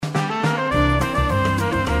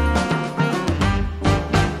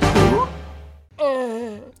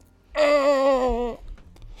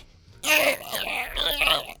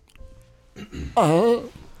I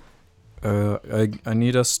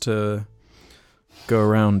need us to go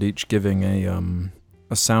around each giving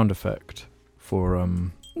a sound effect for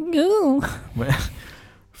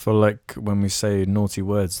for like when we say naughty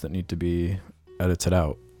words that need to be edited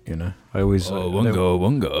out. You know, I always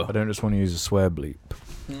wunga. I don't just want to use a swear bleep.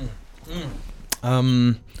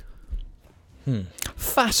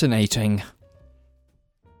 Fascinating.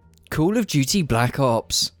 Call of Duty Black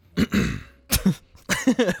Ops.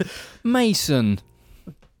 Mason.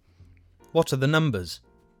 What are the numbers?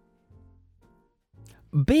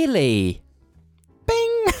 Billy.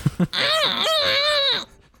 Bing.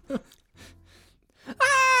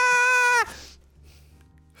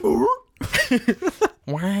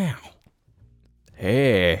 Wow.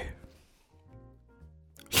 Hey.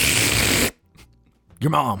 Your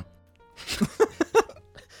mom.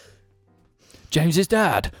 James's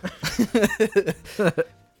dad.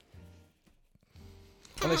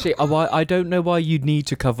 Honestly, I don't know why you'd need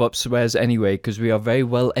to cover up swears anyway, because we are very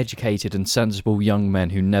well educated and sensible young men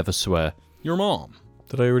who never swear. Your mom.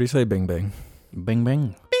 Did I already say bing bing? Bing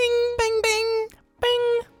bing. Bing bing bing.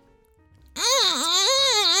 Bing.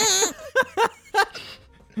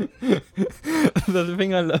 The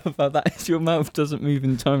thing I love about that is your mouth doesn't move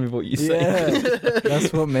in time with what you say. Yeah,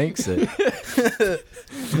 that's what makes it.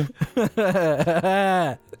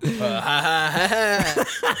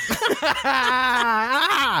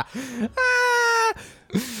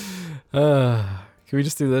 Can we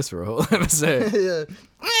just do this for a whole episode?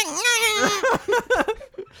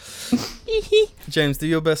 James, do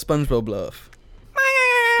your best SpongeBob laugh.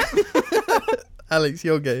 Alex,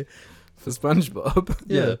 you're gay. For SpongeBob?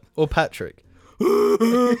 Yeah. Or Patrick.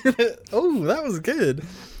 Oh, that was good.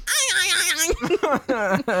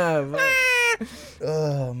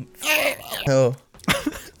 Oh.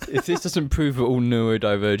 If this doesn't prove we're all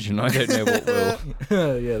neurodivergent, I don't know what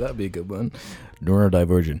will. Yeah, that'd be a good one.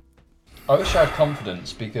 Neurodivergent. I wish I had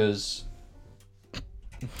confidence because...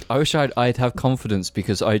 I wish I'd have confidence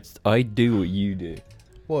because I do what you do.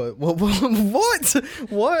 What?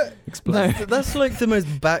 What? Explain. No. That's like the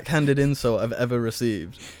most backhanded insult I've ever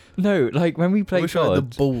received. No, like when we play I wish I had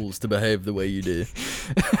COD... the balls to behave the way you do.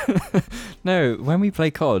 No, when we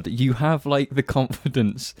play COD, you have like the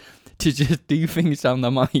confidence to just do things down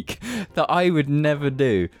the mic that I would never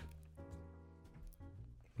do.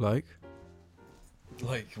 Like?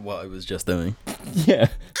 Like what I was just doing. Yeah.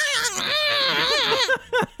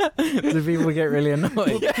 Do people get really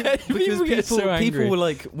annoyed? Yeah, Because get so angry. people will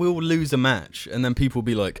like, we'll lose a match, and then people will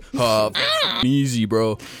be like, easy,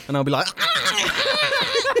 bro. And I'll be like,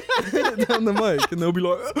 down the mic, and they'll be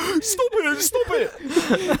like, stop it.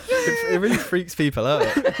 It really freaks people out.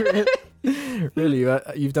 Really?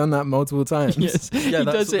 You've done that multiple times? Yes, Yeah, he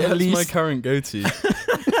does it at that's least. my current go-to.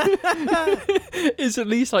 It's at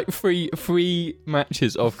least like three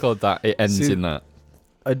matches of COD that it ends See, in that.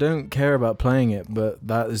 I don't care about playing it, but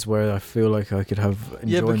that is where I feel like I could have enjoyment.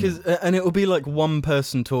 Yeah, because and it will be like one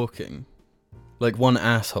person talking, like one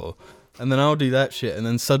asshole, and then I'll do that shit, and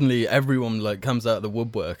then suddenly everyone like comes out of the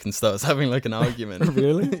woodwork and starts having like an argument.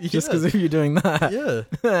 Really? Yeah. Just because of you doing that? Yeah.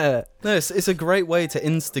 No, it's a great way to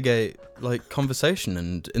instigate like conversation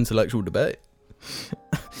and intellectual debate.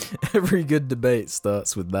 Every good debate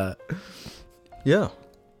starts with that. Yeah.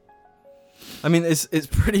 I mean, it's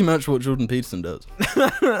pretty much what Jordan Peterson does.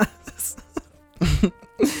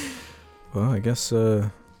 Well, I guess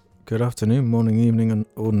good afternoon, morning, evening,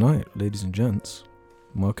 or night, ladies and gents.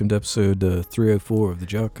 Welcome to episode 304 of the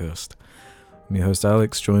Jarcast. I'm your host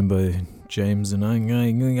Alex, joined by James and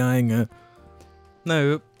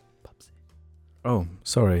No, oh,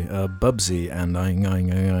 sorry, Bubsy and Are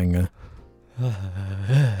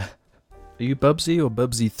you Bubsy or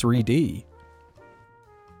Bubsy 3D?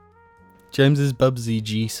 James is Bubsy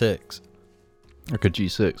G6. Like a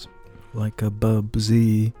G6. Like a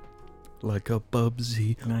Bubsy. Like a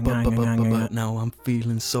Bubsy. Nah. Now I'm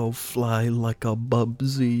feeling so fly like a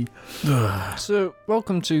Bubsy. So,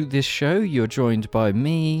 welcome to this show. You're joined by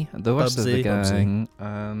me, the rest of the Bubsy. gang,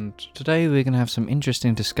 and today we're going to have some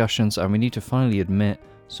interesting discussions, and we need to finally admit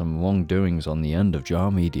some wrongdoings on the end of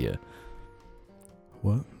Jar Media.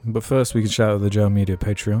 What? But first we can shout out the Jar Media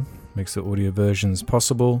Patreon. Makes the audio versions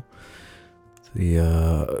possible.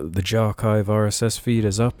 The Jarchive RSS feed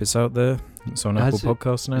is up. It's out there. It's on Apple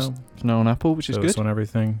Podcasts now. It's now on Apple, which is So good. it's on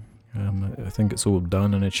everything. I think it's all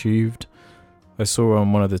done and achieved. I saw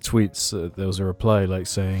on one of the tweets there was a reply like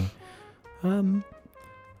saying,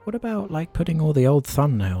 what about like putting all the old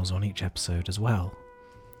thumbnails on each episode as well?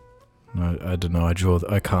 No, I don't know. I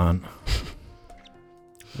can't.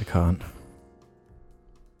 I can't.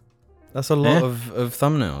 That's a lot of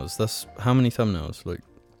thumbnails. That's how many thumbnails? Like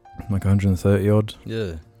Like 130 odd.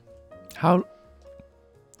 Yeah. How?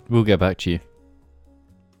 We'll get back to you.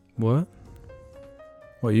 What?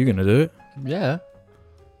 What, are you going to do it? Yeah.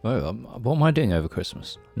 Well, what am I doing over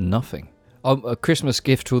Christmas? Nothing. A Christmas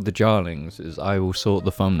gift to the Jarlings is I will sort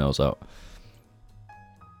the thumbnails out.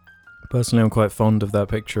 Personally, I'm quite fond of that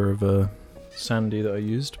picture of Sandy that I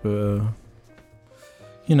used, but,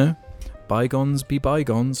 you know, bygones be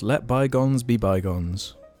bygones, let bygones be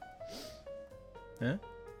bygones. Yeah?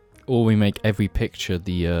 Or we make every picture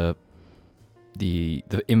the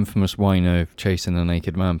infamous wino chasing a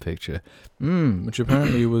naked man picture. Which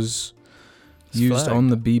apparently was It's used flagged. on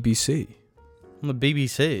the BBC. On the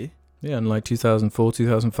BBC? Yeah, in like 2004,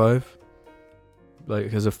 2005.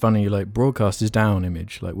 Like, as a funny, like, broadcast is down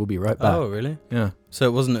image. Like, we'll be right back. Oh, really? Yeah. So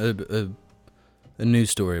it wasn't a news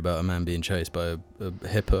story about a man being chased by a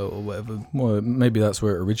hippo or whatever? Well, maybe that's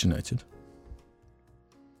where it originated.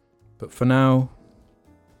 But for now,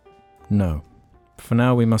 no. For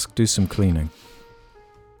now, we must do some cleaning.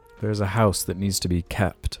 There's a house that needs to be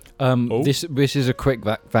kept. This is a quick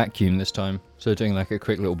vacuum this time. So doing like a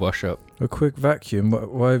quick little wash up. A quick vacuum?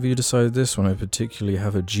 Why have you decided this one? I particularly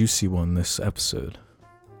have a juicy one this episode.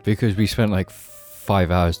 Because we spent like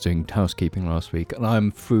 5 hours doing housekeeping last week, and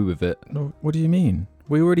I'm through with it. No, what do you mean?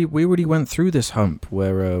 We already went through this hump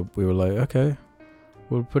where we were like, okay,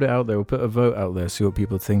 we'll put it out there. We'll put a vote out there, see what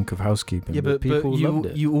people think of housekeeping. Yeah, but people loved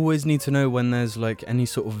it. you always need to know when there's like any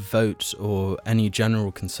sort of vote or any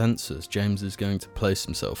general consensus. James is going to place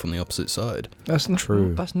himself on the opposite side. That's not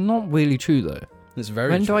True. That's not really true though. It's very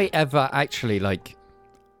When true. do I ever actually, like,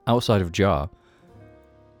 outside of Jar,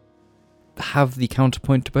 have the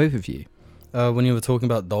counterpoint to both of you? When you were talking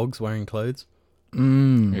about dogs wearing clothes?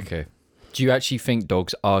 Okay. Do you actually think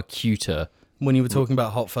dogs are cuter? When you were talking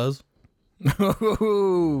about Hot Fuzz?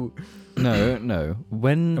 No.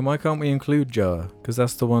 When And why can't we include Jar? Because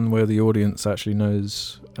that's the one where the audience actually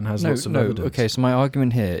knows and has lots of evidence. Okay, so my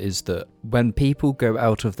argument here is that when people go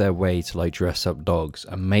out of their way to like dress up dogs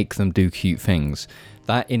and make them do cute things,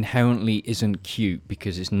 that inherently isn't cute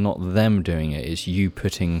because it's not them doing it, it's you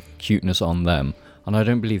putting cuteness on them. And I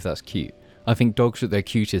don't believe that's cute. I think dogs are their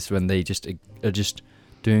cutest when they just are just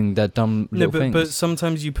doing their dumb little things. But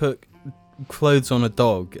sometimes you put clothes on a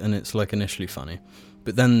dog and it's like initially funny.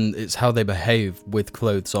 But then it's how they behave with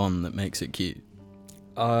clothes on that makes it cute.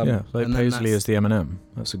 Yeah, like and then Paisley that's- as the M&M.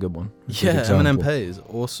 That's a good one. That's a good Yeah, example. Eminem Pays,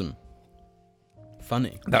 awesome.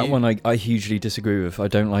 Funny. That Cute. one I hugely disagree with. I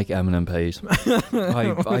don't like Eminem Pays.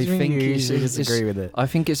 I think with it. I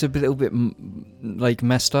think it's a little bit like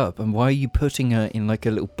messed up. And why are you putting her in like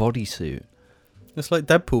a little bodysuit? It's like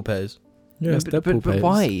Deadpool Pays. Yeah, it's but Deadpool Pays.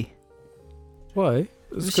 why? Why?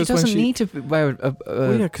 It's She 'cause when doesn't need to wear a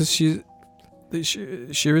Well, yeah, because she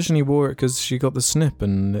originally wore it because she got the snip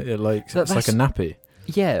and it like it's like a nappy.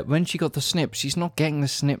 Yeah, when she got the snip, she's not getting the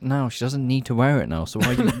snip now. She doesn't need to wear it now. So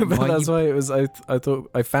why? But that's why it was. I thought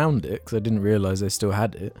I found it because I didn't realize I still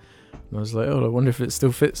had it. And I was like, oh, I wonder if it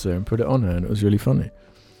still fits her, and put it on her, and it was really funny.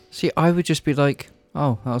 See, I would just be like,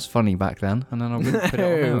 oh, that was funny back then, and then I wouldn't put it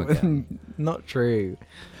on her again. Not true.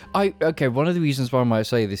 Okay, one of the reasons why I might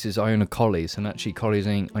say this is I own a collies, and actually collies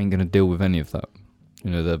ain't gonna deal with any of that. You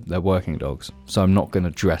know, they're working dogs, so I'm not gonna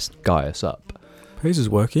dress Gaius up. Paige is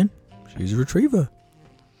working. She's a retriever.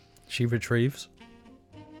 She retrieves.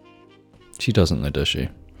 She doesn't though, does she?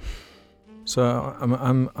 So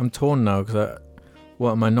I'm torn now because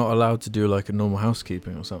what am I not allowed to do like a normal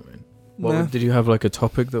housekeeping or something? What No. did you have like a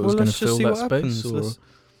topic that was going to let's just fill see that what space? happens. Or? Let's-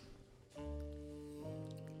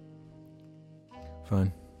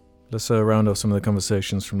 Fine. Let's round off some of the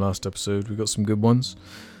conversations from last episode. We got some good ones,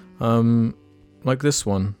 like this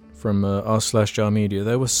one from r/jar media.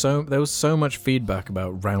 There was so much feedback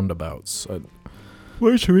about roundabouts,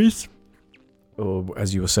 rotaries, or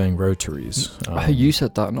as you were saying, rotaries. You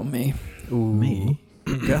said that, not me. Me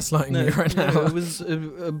gaslighting me right now. No, it was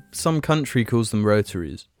some country calls them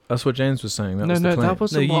rotaries. That's what James was saying. That No, was the no, claim. that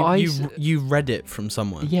wasn't what I said. you read it from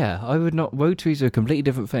someone. Yeah, I would not. Rotaries are a completely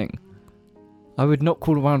different thing. I would not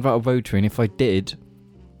call a roundabout a rotary, and if I did,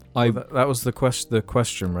 Well, that was the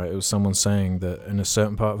question, right? It was someone saying that in a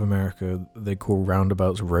certain part of America they call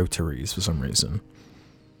roundabouts rotaries for some reason.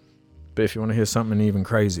 But if you want to hear something even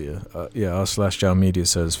crazier, r/jar media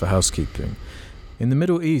says for housekeeping, in the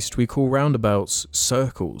Middle East we call roundabouts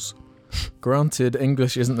circles. Granted,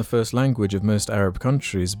 English isn't the first language of most Arab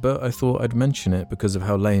countries, but I thought I'd mention it because of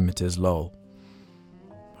how lame it is. Lol.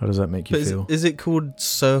 How does that make you But feel? is it called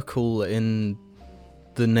circle in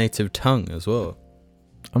the native tongue as well?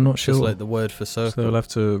 I'm not sure. Just like the word for So circle. they'll have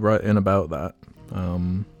to write in about that.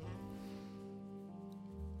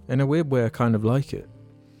 In a weird way, I kind of like it.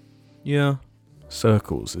 Yeah.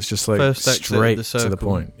 circles. It's just like First exit of straight the to the circle.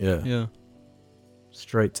 point. Yeah. Yeah.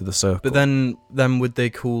 Straight to the circle. But then would they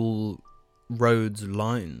call roads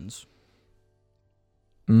lines?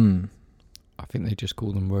 I I think they just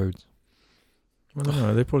call them roads. don't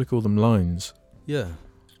know. They probably call them lines. Yeah.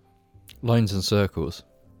 Lines and circles.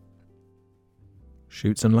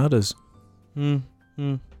 Chutes and ladders. Mm.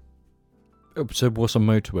 Oh, so what's a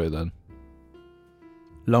motorway then?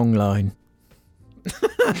 Long line.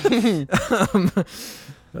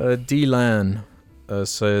 D-Lan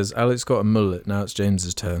says, Alex got a mullet. Now it's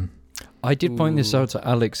James's turn. I did point this Ooh. out to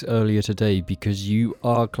Alex earlier today because you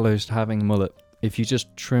are close to having a mullet. If you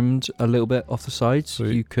just trimmed a little bit off the sides,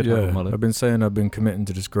 you could have a mullet. I've been saying I've been committing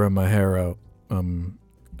to just growing my hair out.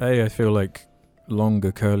 A, I feel like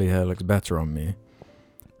longer curly hair looks better on me.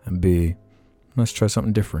 And B, let's try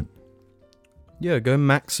something different. Yeah, go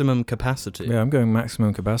maximum capacity. Yeah, I'm going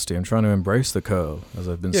maximum capacity. I'm trying to embrace the curl, as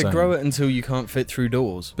I've been saying. Yeah, grow it until you can't fit through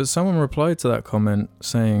doors. But someone replied to that comment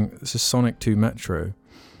saying, this is Sonic 2 Metro.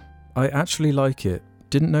 I actually like it.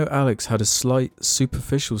 Didn't know Alex had a slight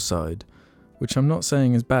superficial side, which I'm not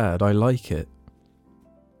saying is bad. I like it.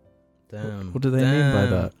 Damn. What do they mean by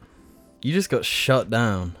that? You just got shut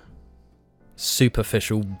down.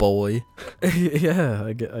 Superficial boy. Yeah,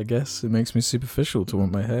 I guess it makes me superficial to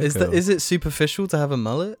want my hair curled. Is it superficial to have a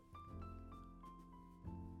mullet?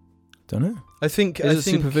 Don't know. I think Is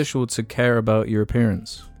it superficial to care about your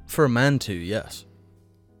appearance? for a man to, yes.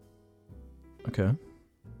 Okay.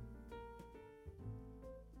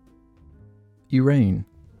 Irain.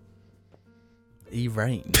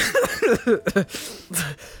 E-rain.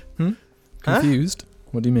 Confused?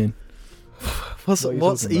 What do you mean? What's What are you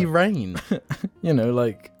what's talking about? E-rain? You know,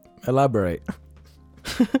 like, elaborate.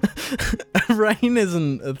 Rain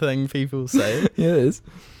isn't a thing people say. Yeah, it is.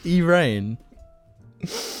 E-rain.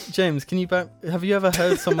 James, can you have you ever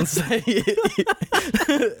heard someone say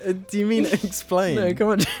it? Do you mean explain? No, come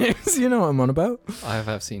on, James. You know what I'm on about. I have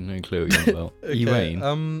absolutely no clue what you're on about. Okay,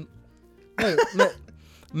 Elaine. No,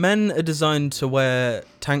 men are designed to wear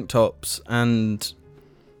tank tops and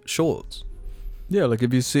shorts. Yeah, like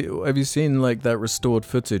have you seen like that restored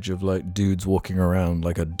footage of like dudes walking around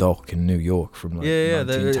like a dock in New York from like Yeah,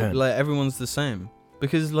 1910? like everyone's the same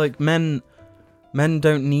because like men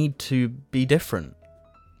don't need to be different.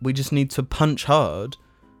 We just need to punch hard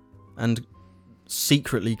and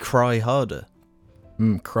secretly cry harder.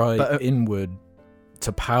 Cry But, inward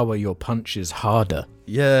to power your punches harder.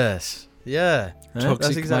 Yes, yeah. That's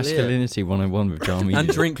Toxic exactly it. masculinity 101 with Jarmy. And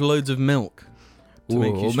drink loads of milk. To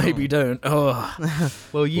make you Or maybe strong. don't. Oh,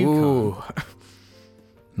 Well, you Ooh.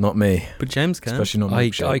 Not me. but James can. Especially not I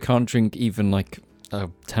milkshake. can't drink even like a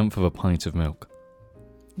tenth of a pint of milk.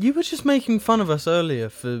 You were just making fun of us earlier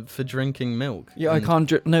for drinking milk. Yeah, I And- can't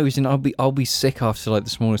drink. No, as in I'll be sick after like the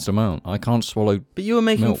smallest amount. I can't swallow. But you were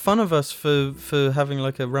making Milk. fun of us for having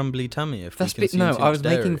like a rumbly tummy. If That's we consume no. too I much was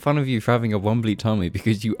dairy. making fun of you for having a wumbly tummy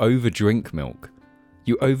because you overdrink milk.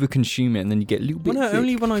 You overconsume it and then you get a little bit. Well, no, thick.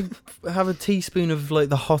 only when I have a teaspoon of like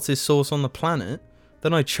the hottest sauce on the planet,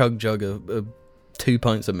 then I jug a 2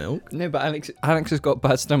 pints of milk. No, but Alex has got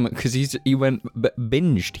bad stomach because he went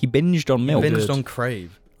binged. He binged on milk. Binged did. on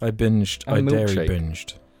Crave. I binged. And I dairy milkshake.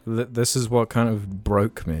 binged. This is what kind of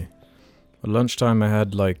broke me. At lunchtime, I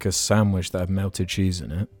had like a sandwich that had melted cheese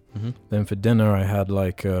in it. Mm-hmm. Then for dinner, I had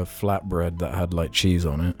like a flatbread that had like cheese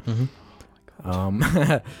on it. Mm-hmm.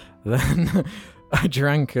 Then I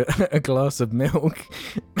drank a glass of milk,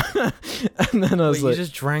 and then I was Wait, like, you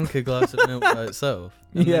just drank a glass of milk by itself?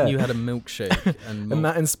 And Yeah. then you had a milkshake and milk. and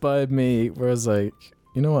that inspired me. Where I was like,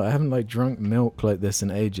 you know what? I haven't like drunk milk like this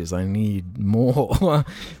in ages. I need more.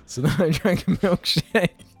 So then I drank a milkshake,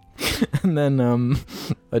 and then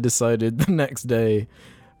I decided the next day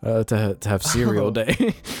to have cereal Oh.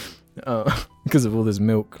 day. Because of all this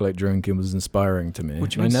milk like drinking was inspiring to me. What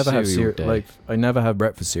do you I mean never have cereal day? like I never have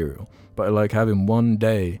breakfast cereal, but I like having one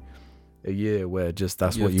day a year where just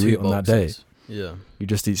that's what have you two eat on that day. boxes. Yeah. You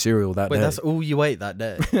just eat cereal that Wait, day. that's all you ate that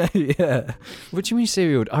day? Yeah. What do you mean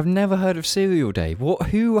cereal? I've never heard of cereal day. What?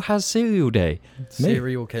 Who has cereal day?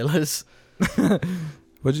 Serial killers.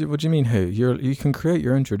 What do you mean? Who? You can create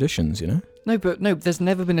your own traditions, you know. No, but no. There's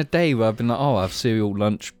never been a day where I've been like, oh, I have cereal,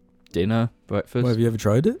 lunch, dinner, breakfast. Well, have you ever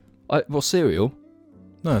tried it? What cereal?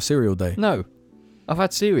 No, cereal day. No, I've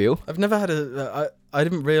had cereal. I've never had I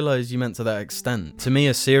didn't realise you meant to that extent. To me,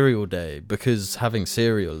 a cereal day, because having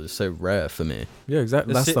cereal is so rare for me. Yeah,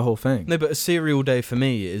 exactly. A That's ce- the whole thing. No, but a cereal day for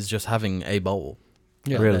me is just having a bowl.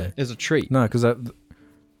 Yeah, Really? It's a treat. No,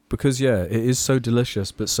 because yeah, it is so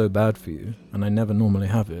delicious but so bad for you, and I never normally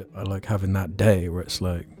have it. I like having that day where it's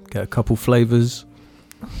like get a couple flavors,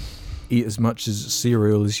 eat as much as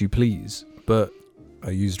cereal as you please. But I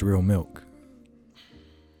used real milk.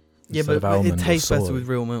 Yeah, instead of but it almond or tastes better soy. with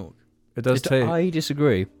real milk. It does taste. I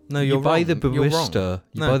disagree. No, you you're buy wrong. the You're wrong. barista.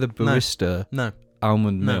 You No, buy the no. barista No,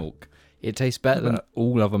 almond No. milk. It tastes better than But-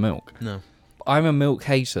 all other milk. no. I'm a milk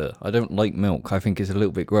hater. I don't like milk. I think it's a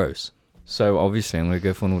little bit gross. So obviously, I'm going to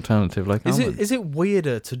go for an alternative like almond. Is it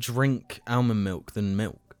weirder to drink almond milk than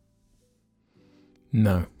milk?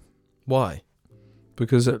 No, Why?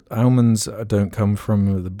 because almonds don't come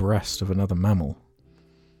from the breast of another mammal.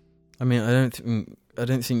 I mean, I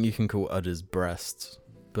don't think you can call udders breasts,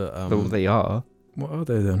 but Well, they are. What are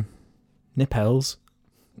they then? Nipples.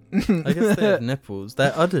 I guess they have nipples.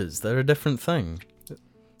 They're udders. They're a different thing.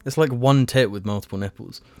 It's like one tit with multiple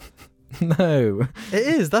nipples. No. It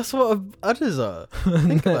is. That's what udders are.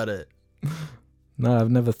 Think about it. No, I've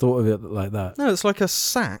never thought of it like that. No, it's like a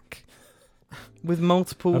sack with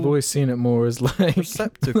multiple I've always seen it more as like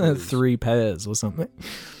receptacles. 3 pairs or something.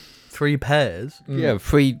 3 pairs. Yeah,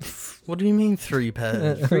 three What do you mean 3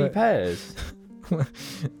 pairs? pairs.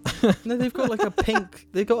 No, they've got like a pink.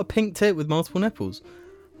 They've got a pink tit with multiple nipples.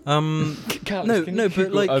 No,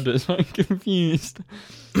 but like, Udders, I'm confused.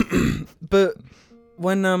 but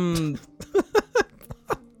when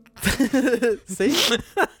see,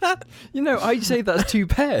 You know, I'd say that's 2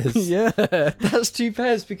 pairs. Yeah. That's 2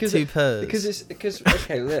 pairs because 2 pairs. because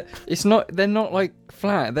okay, look, it's not. They're not like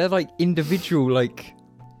flat. They're like individual like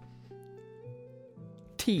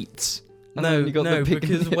teats. And then you got the big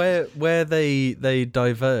because nip. where they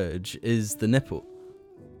diverge is the nipple.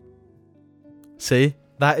 See,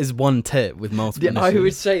 that is one tit with multiple. Yeah, I nipples.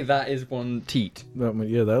 would say that is one teat.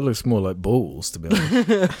 That looks more like balls, to be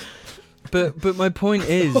honest. But my point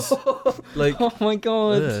is, like, Oh my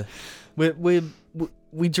god.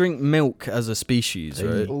 we drink milk as a species, Hey.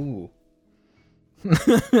 right? Ooh.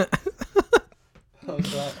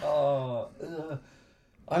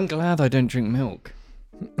 I'm glad I don't drink milk.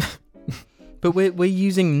 But we're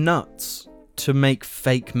using nuts to make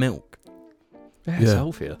fake milk. Yeah, it's Yeah.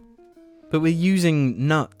 healthier. But we're using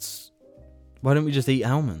nuts. Why don't we just eat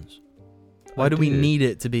almonds? Why do we need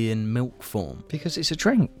it to be in milk form? Because it's a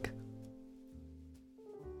drink.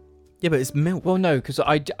 Yeah, but it's milk. Well, no, because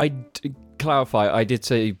I clarify, I did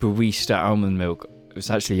say barista almond milk. It was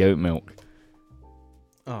actually oat milk.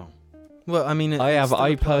 Oh. Well, I mean,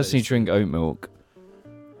 I personally drink oat milk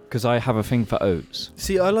because I have a thing for oats.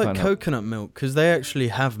 See, I like Why not? coconut milk because they actually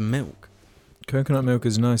have milk. Coconut milk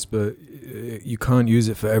is nice, but you can't use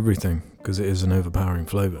it for everything because it is an overpowering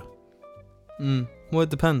flavour. Well, it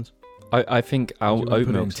depends. I think You would oat put it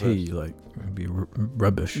in milk's tea, like, it'd be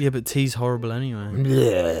rubbish. Yeah, but tea's horrible anyway.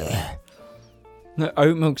 Yeah. No,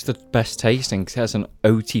 oat milk's the best tasting because it has an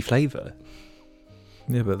oaty flavour.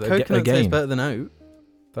 Yeah, but Coconut tastes again, better than oat.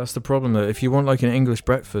 that's the problem. That if you want like an English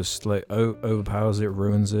breakfast, like oat overpowers it,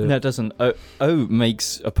 ruins it. No, it doesn't. Oat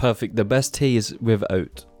makes a perfect. The best tea is with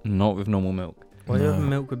oat, not with normal milk. Why do you have No.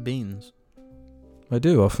 milk with beans? I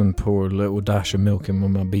do often pour a little dash of milk in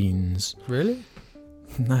with my beans. Really?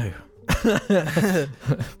 No. It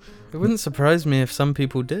wouldn't surprise me if some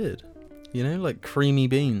people did. You know, like creamy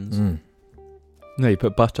beans. No, you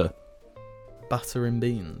put butter. Butter in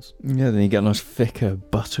beans. Yeah, then you get a nice thicker,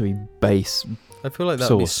 buttery base. I feel like that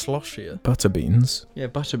would be Sauce. sloshier. Butter beans. Yeah,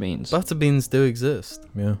 butter beans. Butter beans do exist.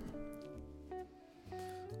 Yeah.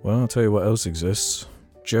 Well, I'll tell you what else exists.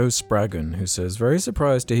 Joe Spraggan, who says, very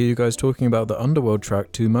surprised to hear you guys talking about the Underworld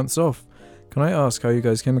track 2 months off. Can I ask how you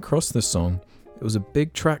guys came across this song? It was a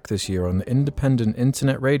big track this year on the independent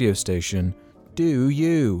internet radio station, Do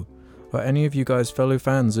You? Are any of you guys fellow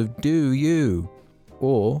fans of Do You?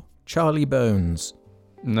 Or Charlie Bones?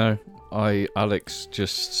 No, Alex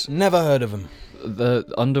just Never heard of them. the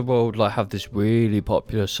Underworld like have this really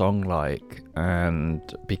popular song and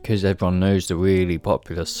because everyone knows the really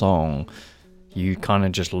popular song, you kind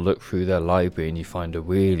of just look through their library and you find a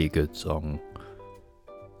really good song.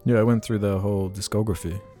 Yeah, I went through their whole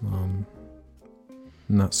discography.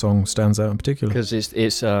 And that song stands out in particular. Because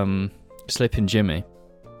it's Slippin' Jimmy.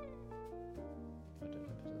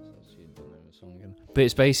 But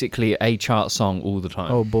it's basically a chart song all the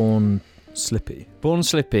time. Oh, Born Slippy. Born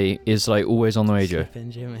Slippy is like always on the radio.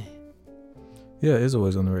 Slippin' Jimmy. Yeah, it is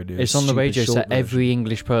always on the radio. It's on the Stupid radio so short version. every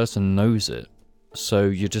English person knows it. So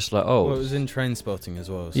you're just like, oh. Well, it was in Train Spotting as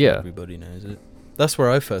well, so Yeah. everybody knows it. That's where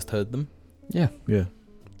I first heard them. Yeah. Yeah.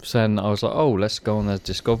 So then I was like, oh, let's go on their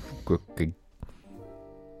discography.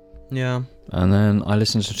 Yeah. And then I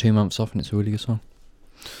listened to 2 months off and it's a really good song.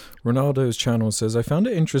 Ronaldo's channel says, I found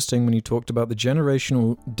it interesting when you talked about the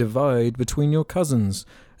generational divide between your cousins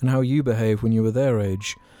and how you behave when you were their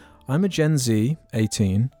age. I'm a Gen Z,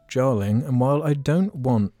 18, Jarling, and while I don't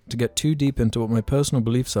want to get too deep into what my personal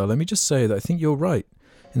beliefs are, let me just say that I think you're right.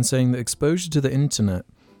 in saying that exposure to the internet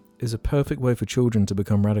is a perfect way for children to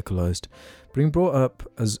become radicalized. Being brought up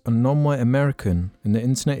as a non-white American in the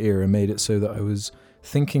internet era made it so that I was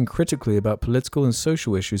thinking critically about political and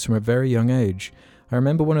social issues from a very young age. I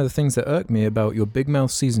remember one of the things that irked me about your Big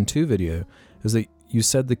Mouth Season 2 video is that you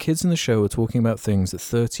said the kids in the show are talking about things that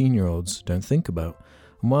 13-year-olds don't think about.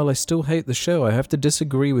 And while I still hate the show, I have to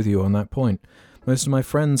disagree with you on that point. Most of my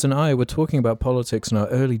friends and I were talking about politics in our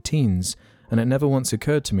early teens, and it never once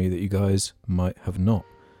occurred to me that you guys might have not.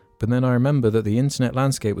 But then I remember that the internet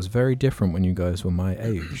landscape was very different when you guys were my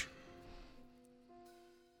age.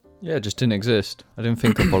 Yeah, it just didn't exist. I didn't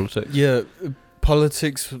think of politics. Yeah,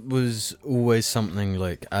 politics was always something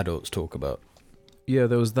like adults talk about. Yeah,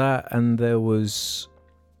 there was that, and there was...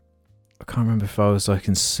 I can't remember if I was like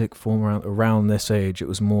in sixth form around this age. It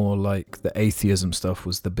was more like the atheism stuff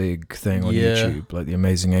was the big thing on YouTube, like The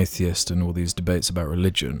Amazing Atheist and all these debates about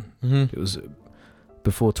religion. Mm-hmm. It was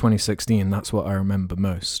before 2016. That's what I remember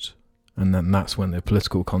most, and then that's when the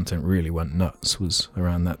political content really went nuts. Was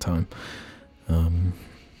around that time.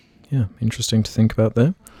 Yeah, interesting to think about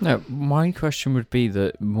there. No, my question would be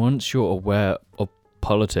that once you're aware of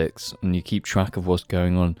politics and you keep track of what's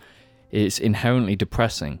going on, it's inherently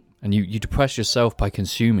depressing. And you depress yourself by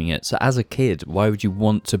consuming it. So as a kid, why would you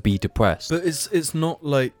want to be depressed? But it's not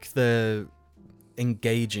like they're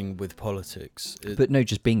engaging with politics. But no,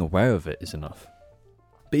 just being aware of it is enough.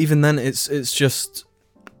 But even then, it's just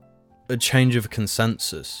a change of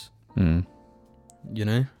consensus. Mm. You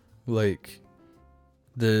know? Like,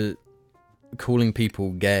 the calling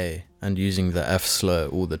people gay and using the F slur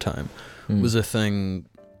all the time was a thing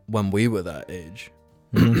when we were that age.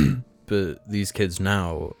 But these kids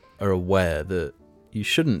now are aware that you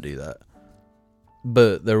shouldn't do that.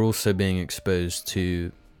 But they're also being exposed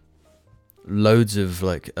to loads of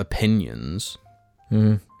like opinions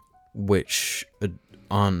which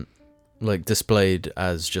aren't like displayed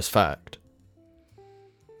as just fact.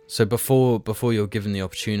 So before you're given the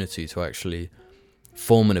opportunity to actually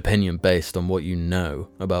form an opinion based on what you know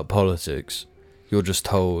about politics, you're just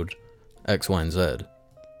told X, Y, and Z.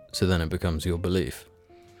 So then it becomes your belief.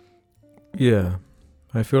 Yeah.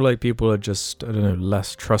 I feel like people are just, I don't know,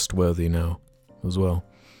 less trustworthy now as well.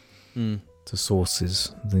 To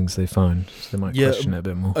sources, things they find. So they might question it a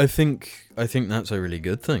bit more. I think that's a really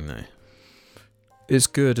good thing though. It's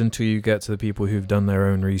good until you get to the people who've done their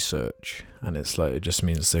own research, and it's like, it just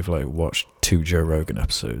means they've like watched 2 Joe Rogan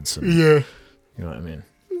episodes. And, you know what I mean?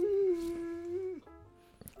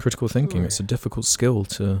 Critical thinking, it's a difficult skill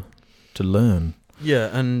to learn. Yeah,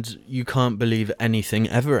 and you can't believe anything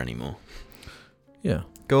ever anymore. Yeah.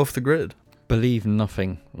 Go off the grid. Believe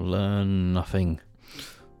nothing, learn nothing.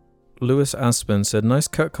 Lewis Aspen said, nice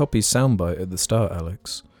cut copy soundbite at the start,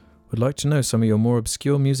 Alex. Would like to know some of your more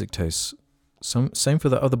obscure music tastes. Same for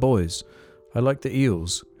the other boys. I like the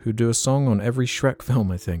Eels, who do a song on every Shrek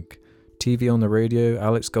film, I think. TV on the radio,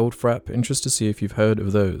 Alex Goldfrapp. Interested to see if you've heard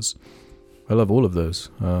of those. I love all of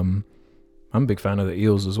those. I'm a big fan of the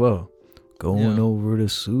Eels as well. Going over to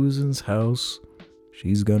Susan's house.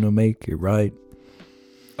 She's gonna make it right.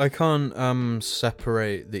 I can't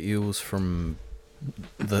separate the Eels from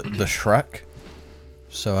the Shrek,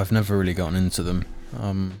 so I've never really gotten into them.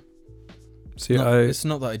 It's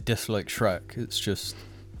not that I dislike Shrek, it's just...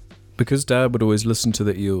 Because Dad would always listen to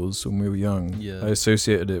the Eels when we were young, I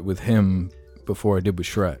associated it with him before I did with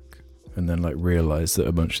Shrek, and then like realised that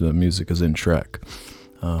a bunch of the music is in Shrek.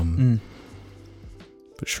 But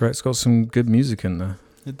Shrek's got some good music in there.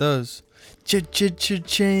 It does. Changes.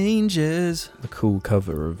 The cool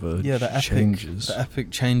cover of the Changes. The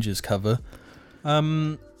epic Changes cover.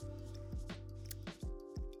 I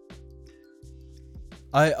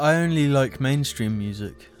only like mainstream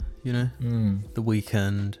music, you know? The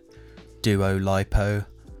Weeknd, Duo Lipo,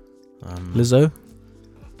 Lizzo,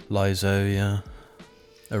 yeah.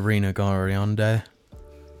 Arena Grande.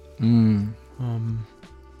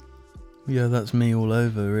 Yeah, that's me all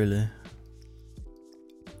over, really.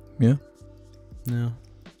 Yeah. Yeah.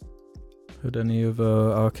 Heard any of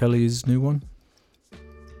R. Kelly's new one?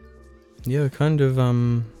 Yeah, kind of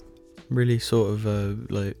really sort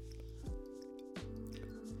of like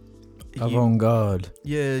avant-garde.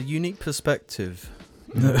 Yeah, unique perspective.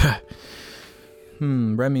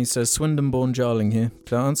 Remy says, Swindon-born Jarling here.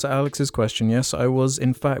 To answer Alex's question, yes, I was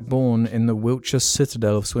in fact born in the Wiltshire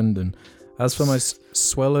citadel of Swindon. As for my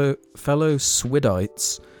fellow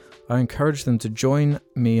Swiddites, I encourage them to join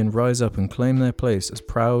me and rise up and claim their place as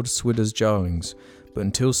proud Swidders Jarlings. But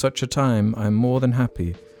until such a time, I am more than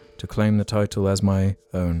happy to claim the title as my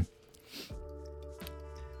own.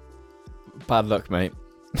 Bad luck, mate.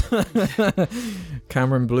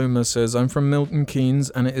 Cameron Bloomer says, I'm from Milton Keynes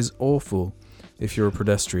and it is awful if you're a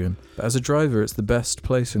pedestrian. But as a driver, it's the best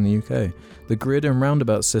place in the UK. The grid and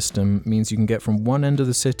roundabout system means you can get from one end of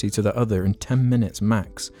the city to the other in 10 minutes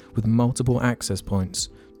max, with multiple access points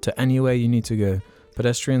to anywhere you need to go.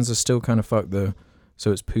 Pedestrians are still kind of fucked though,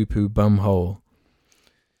 so it's poo-poo bum hole.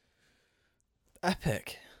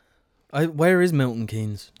 Epic. Where is Milton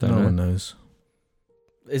Keynes? No one knows.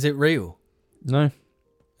 Is it real? No.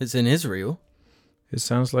 It's in Israel. It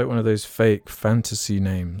sounds like one of those fake fantasy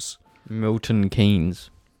names. Milton Keynes.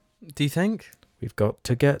 Do you think? We've got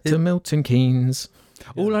to get to Milton Keynes.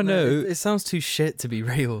 All I know... It sounds too shit to be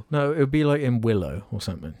real. No, it would be like in Willow or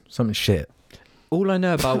something. Something shit. All I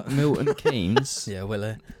know about Milton Keynes... Yeah,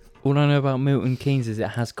 Willow. All I know about Milton Keynes is it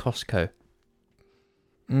has Costco.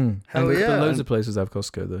 Hell But yeah. loads of places have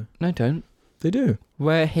Costco though. No, don't. They do.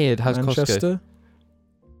 Where here has Costco? Manchester.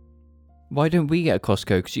 Why don't we get a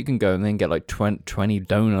Costco? Because you can go and then get like 20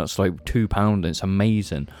 donuts, like £2, and it's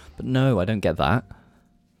amazing. But no, I don't get that.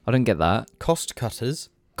 I don't get that. Cost cutters.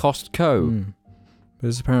 Costco.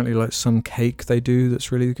 There's apparently like some cake they do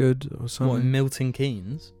that's really good or something. What, in Milton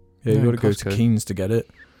Keynes? Yeah, you No, got to go to Costco. Keynes to get it.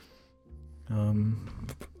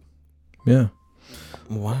 Yeah.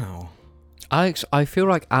 Wow. Alex, I feel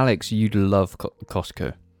like Alex, you'd love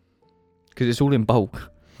Costco. Because it's all in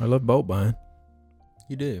bulk. I love bulk buying.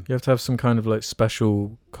 You do? You have to have some kind of like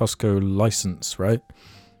special Costco license, right?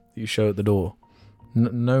 That you show at the door.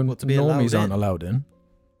 No, What, to be normies allowed aren't in? allowed in.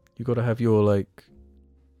 You got to have your like.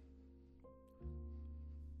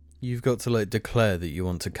 You've got to like declare that you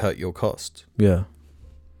want to cut your costs. Yeah.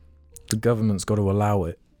 The government's got to allow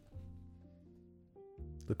it.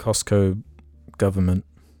 The Costco government.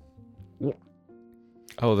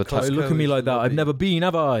 Oh, the Costco Look at me is like that. I've lobby. never been,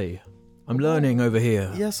 have I? I'm learning over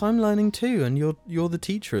here. Yes, I'm learning too, and you're the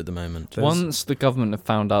teacher at the moment. Once the government have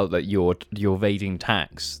found out that you're evading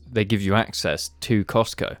tax, they give you access to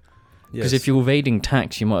Costco. Because if you're evading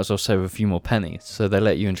tax, you might as well save a few more pennies. So they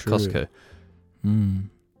let you into True. Costco.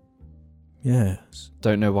 Yes.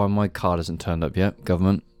 Don't know why my card hasn't turned up yet,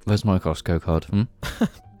 government. Where's my Costco card?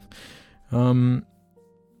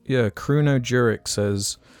 Yeah, Kruno Jurek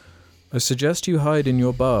says, I suggest you hide in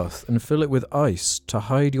your bath and fill it with ice to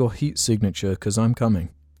hide your heat signature because I'm coming.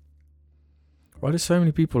 Why do so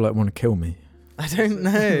many people like want to kill me? I don't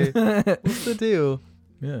know. What's the deal?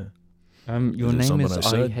 Yeah. Your Is it name someone is I I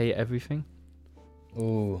said? Hate Everything?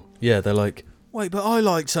 Oh. Yeah, they're like, wait, but I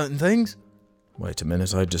like certain things. Wait a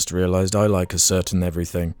minute, I just realised I like a certain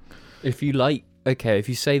everything. If you like... Okay, if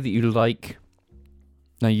you say that you like...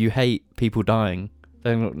 No, you hate people dying,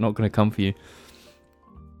 they're not going to come for you.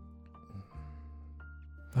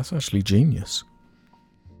 That's actually genius.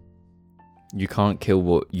 You can't kill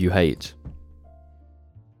what you hate.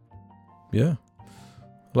 Yeah.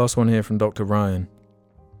 Last one here from Dr. Ryan.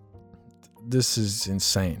 This is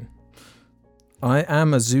insane. I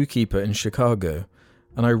am a zookeeper in Chicago,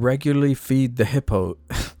 and I regularly feed the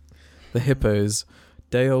hippos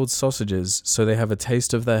day-old sausages so they have a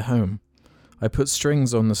taste of their home. I put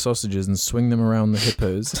strings on the sausages and swing them around the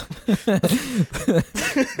hippos.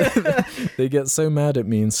 They get so mad at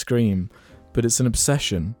me and scream, but it's an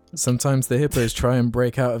obsession. Sometimes the hippos try and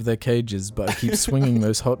break out of their cages, but I keep swinging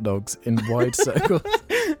those hot dogs in wide circles,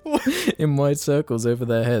 over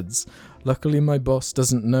their heads. Luckily, my boss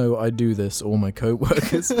doesn't know I do this, or my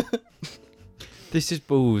co-workers. This is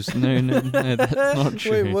balls. No, that's not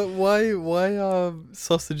true. Wait, why are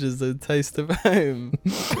sausages a taste of home?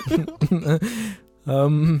 I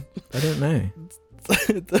don't know.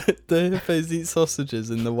 the hippos eat sausages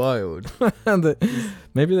in the wild.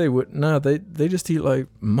 Maybe they would. No, they just eat like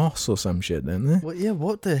moss or some shit, don't they? What? Yeah,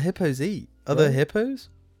 what do hippos eat? Are they hippos?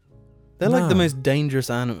 They're like Nah. the most dangerous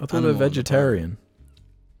animal. I thought they were vegetarian,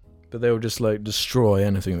 but they will just like destroy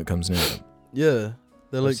anything that comes near them. Yeah,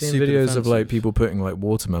 they're like I've seen super videos of like defensive. people putting like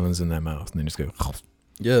watermelons in their mouth and they just go.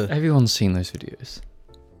 Yeah. Everyone's seen those videos.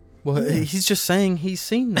 Well, Yeah. he's just saying he's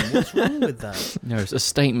seen them. What's wrong with that? No, it's a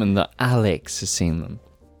statement that Alex has seen them.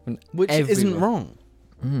 Which isn't wrong.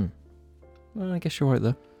 Mm. Well, I guess you're right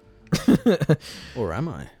there. Or am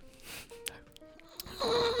I?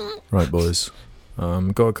 Right, boys.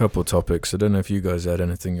 Got a couple of topics. I don't know if you guys had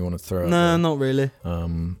anything you want to throw out No, there. not really.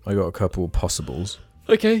 I got a couple of possibles.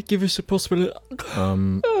 Okay, give us a possibility.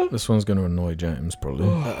 This one's going to annoy James probably.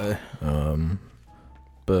 Uh-oh.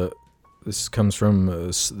 But this comes from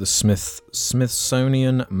the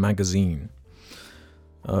Smithsonian Magazine.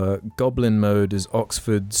 Goblin mode is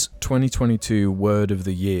Oxford's 2022 word of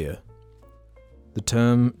the year. The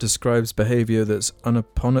term describes behaviour that's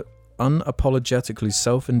unapologetically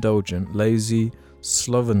self-indulgent, lazy,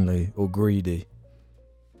 slovenly, or greedy.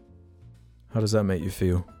 How does that make you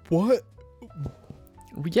feel? What?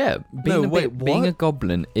 Yeah, being a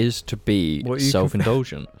goblin is to be What are you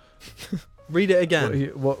self-indulgent. Read it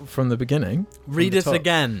again. What from the beginning? Read the it top.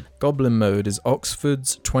 again. Goblin mode is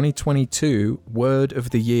Oxford's 2022 word of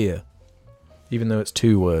the year, even though it's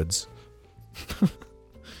 2 words.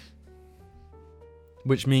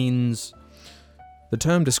 Which means The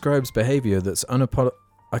term describes behaviour that's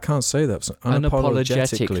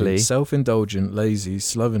Unapologetically. self-indulgent, lazy,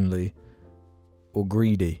 slovenly, or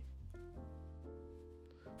greedy.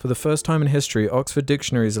 For the first time in history, Oxford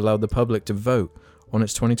Dictionaries allowed the public to vote on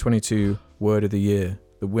its 2022 word of the year,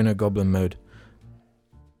 the winner Goblin mode.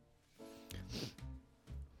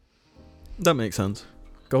 that makes sense.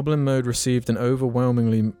 Goblin mode received an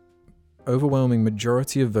overwhelming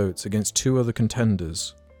majority of votes against 2 other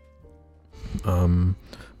contenders.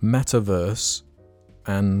 Metaverse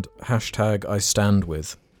and hashtag I stand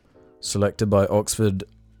with, selected by Oxford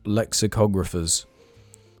lexicographers.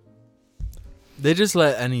 They just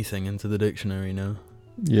let anything into the dictionary now.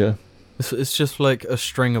 Yeah. It's just like a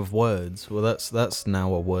string of words. Well, that's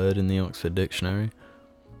now a word in the Oxford Dictionary.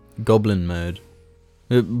 Goblin mode.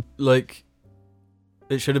 It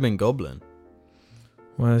should have been goblin.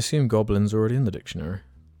 Well, I assume goblin's already in the dictionary.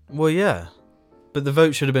 Well, yeah. But the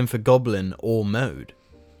vote should have been for goblin or mode.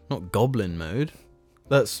 Not goblin mode.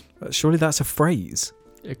 Surely that's a phrase.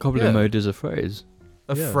 Goblin Yeah. mode is a phrase.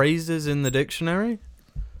 Yeah. Phrase is in the dictionary?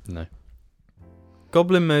 No.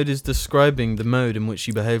 Goblin mode is describing the mode in which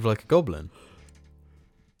you behave like a goblin.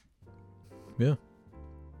 Yeah.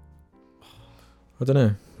 I don't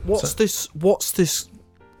know. What's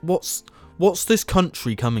this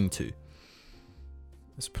country coming to?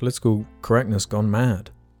 It's political correctness gone mad.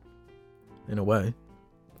 In a way.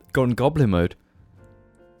 Gone goblin mode.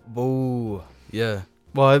 Oh, yeah.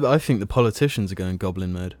 Well, I think the politicians are going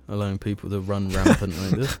goblin mode, allowing people to run rampant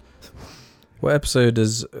like this. What episode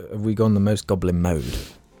have we gone the most goblin mode?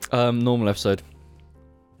 Normal episode.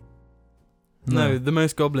 No, the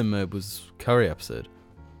most goblin mode was Curry episode.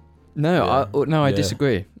 No, Yeah. I Yeah.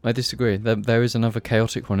 disagree. There is another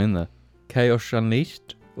chaotic one in there. Chaos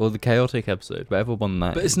Unleashed, or the chaotic episode, whatever one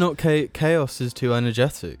that But is. it's not chaos is too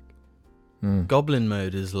energetic. Mm. Goblin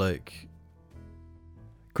mode is like,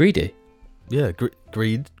 Greedy. yeah,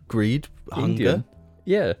 greed, hunger. Indian.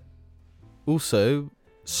 Yeah. Also,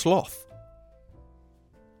 sloth.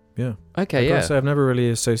 Yeah. Okay, I've gotta yeah. say, I've never really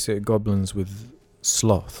associated goblins with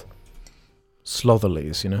sloth.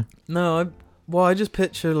 Slotherlies, you know? No, I just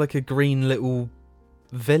picture like a green little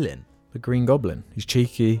villain. The Green Goblin. He's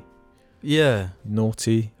cheeky, Yeah.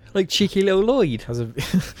 naughty, Like cheeky little Lloyd. has a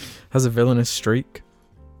has a villainous streak.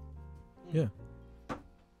 Yeah.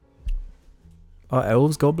 Are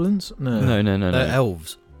elves goblins? No. No. They're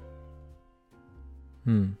elves.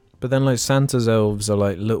 But then like Santa's elves are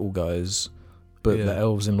like little guys, but Yeah. the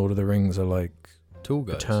elves in Lord of the Rings are like Tall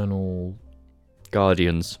guys. eternal,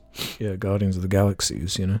 Guardians. Guardians of the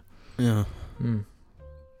Galaxies, you know? Yeah. Mm.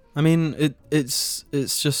 I mean, it's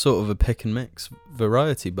just sort of a pick and mix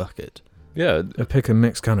variety bucket. Yeah. A pick and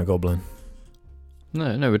mix kind of goblin.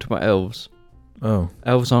 No, we're talking about elves. Oh.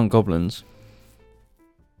 Elves aren't goblins.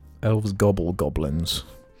 Elves gobble goblins.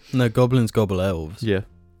 No, goblins gobble elves. Yeah.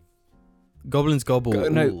 Goblins gobble.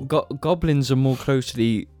 all. Goblins are more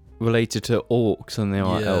closely related to orcs than they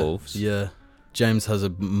are elves. Yeah. James has a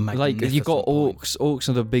magnificent Like, you got point. orcs. Orcs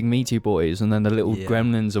are the big meaty boys, and then the little Yeah.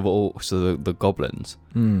 gremlins of orcs are the goblins.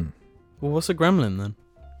 Hmm. Well, what's a gremlin then?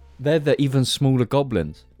 They're the even smaller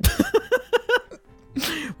goblins.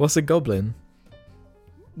 What's a goblin?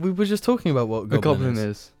 We were just talking about what A goblin is.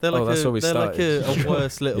 is. They're like that's what we they're like started. a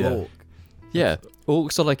worse little Yeah. orc. Yeah.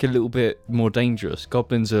 Orcs are like a little bit more dangerous.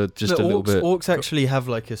 Goblins are just No, a little bit. Orcs actually have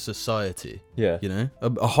like a society, Yeah. you know,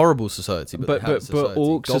 a horrible society, but they have a But society.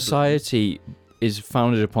 orc Goblins- society is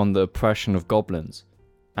founded upon the oppression of goblins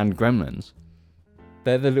and gremlins.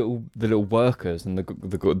 They're the little workers, and the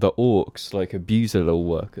orcs like abuse their little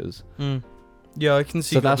workers. Mm. Yeah, I can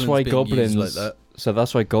see. So that's why being used goblins like that. So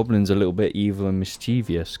that's why goblins are a little bit evil and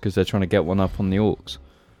mischievous, because they're trying to get one up on the orcs.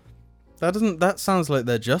 That sounds like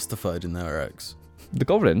they're justified in their acts. The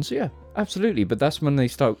goblins, yeah, absolutely. But that's when they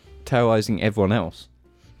start terrorizing everyone else.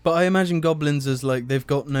 But I imagine goblins as like they've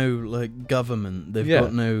got no like government, they've Yeah.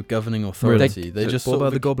 got no governing authority. They just What sort about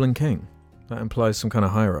of the Goblin King? That implies some kind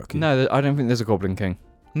of hierarchy. No, I don't think there's a goblin king.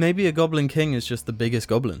 maybe a goblin king is just the biggest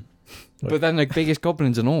goblin. Like- But then the biggest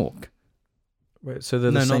goblin's an orc. Wait, so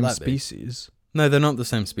they're No, the not same that big. species? No, they're not the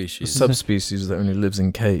same A species. subspecies that only lives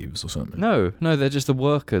in caves or something? No, they're just the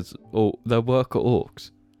workers, or they're worker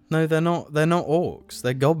orcs. No, they're not. They're not orcs.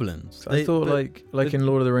 They're goblins. I thought like in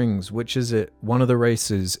Lord of the Rings, which is it? One of the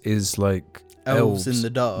races is like elves in the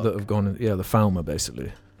dark. that have gone. Yeah, the Falmer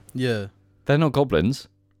basically. Yeah. They're not goblins.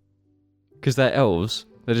 Because they're elves.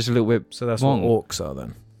 They're just a little bit So that's wrong. what orcs are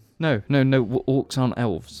then. No. Orcs aren't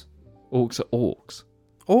elves. Orcs are orcs.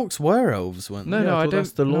 Orcs were elves, weren't they? No, Yeah, I thought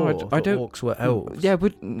that's don't- the no, law. I that don't- Orcs were elves. Yeah,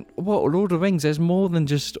 but what? Lord of the Rings, there's more than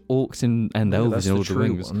just orcs and Yeah, elves that's in the Lord of the true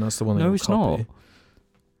Rings. one. That's the one. They No, all it's copy.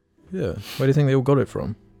 Yeah. Where do you think they all got it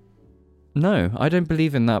from? No, I don't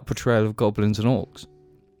believe in that portrayal of goblins and orcs.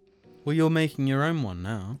 Well, you're making your own one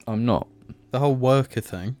now. I'm not. The whole worker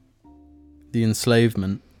thing. The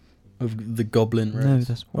enslavement of the goblin race. No,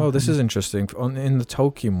 that's. Oh, this is interesting. In the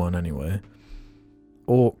Tolkien one, anyway,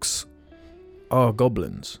 orcs are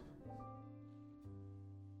goblins.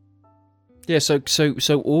 Yeah, so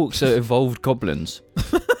orcs are evolved goblins.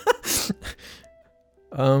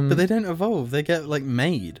 But they don't evolve. They get, like,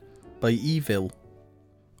 made by evil.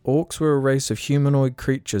 Orcs were a race of humanoid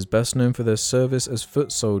creatures best known for their service as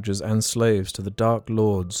foot soldiers and slaves to the Dark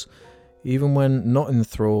Lords. Even when not in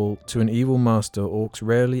thrall to an evil master, orcs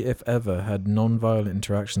rarely, if ever, had non-violent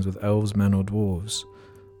interactions with elves, men, or dwarves.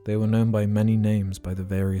 They were known by many names by the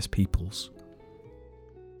various peoples.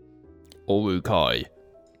 Orukai.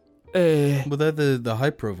 Well, they're the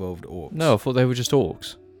hyper-evolved orcs. No, I thought they were just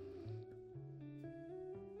orcs.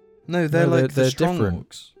 No, they're No, like the they're strong different.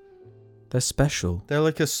 orcs. They're special. They're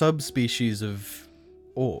like a subspecies of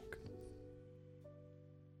orc.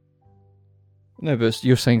 No, but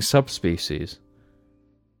you're saying subspecies.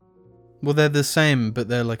 Well, they're the same, but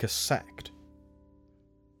they're like a sect.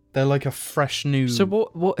 They're like a fresh new... So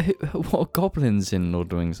what are goblins in Lord of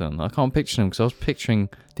the Rings then? I can't picture them because I was picturing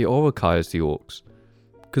the Orukai as the orcs.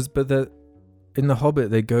 But they're, in The Hobbit,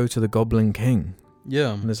 they go to the Goblin King.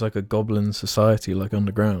 Yeah, And there's like a goblin society, like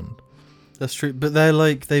underground. that's true. But they're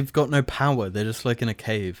like, they've got no power. They're just like in a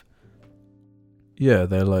cave. Yeah,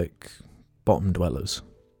 they're like bottom dwellers.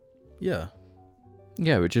 Yeah,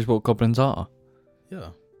 Yeah, which is what goblins are. yeah.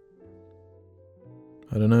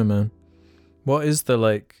 I don't know, man. What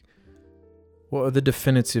are the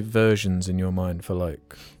definitive versions in your mind for,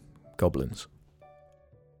 like, goblins?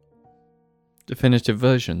 Definitive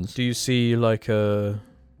versions. Do you see, like, a...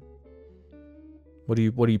 What do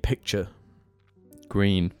you picture?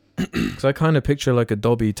 Green. Because I kind of picture, like, a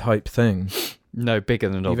Dobby type thing. No, bigger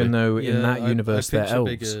than Dobby. Even though in Yeah, that universe they're picture elves.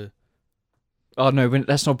 bigger- Oh no,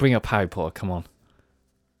 let's not bring up Harry Potter. Come on.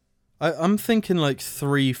 I'm thinking like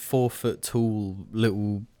 3-4 foot tall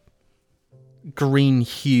little green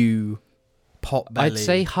hue pot belly. I'd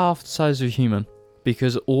say half the size of a human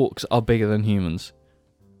because orcs are bigger than humans.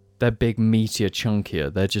 They're big, meatier,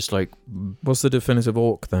 chunkier. They're just like What's the definitive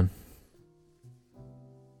orc, then?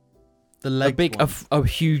 the leg a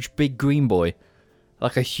huge, big green boy.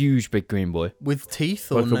 Like a huge, big green boy. with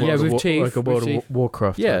teeth or Like no? a, Yeah, World with of teeth, Like a with World of teeth.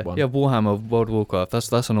 Warcraft Yeah, type one. yeah, Warhammer, World of Warcraft.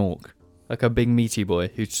 That's an orc. Like a big, meaty boy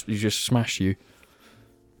who just smash you.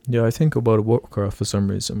 Yeah, I think of World of Warcraft for some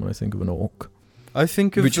reason when I think of an orc. I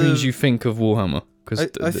think of Which the, means you think of Warhammer. Cause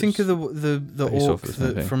I think of the based orc off the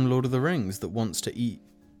same thing. from Lord of the Rings that wants to eat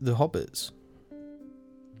the hobbits.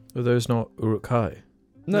 Are those not Uruk-hai?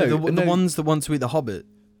 The ones that want to eat the hobbit.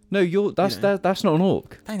 No, that's You know. that's not an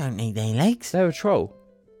orc. They don't need their legs. They're a troll.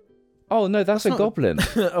 Oh no, that's That's a not- goblin.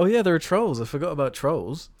 Oh yeah, there are trolls. I forgot about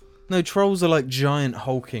trolls. No, trolls are like giant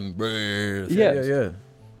hulking. Yeah. yeah.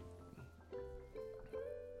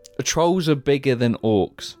 Trolls are bigger than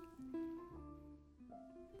orcs.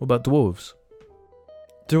 What about dwarves?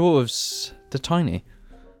 Dwarves, they're tiny.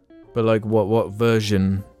 But like, what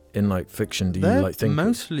version in like fiction do you They're like think? of?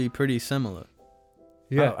 mostly pretty similar.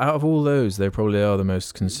 Out of all those, they probably are the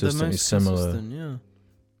most The consistently most similar. consistent, yeah.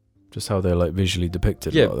 Just how they're like visually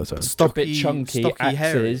depicted Yeah, a lot of the time. Stocky, a bit chunky, stocky,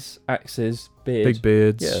 hairy. axes, beard. Big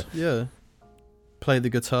beards. Yeah. Yeah. Play the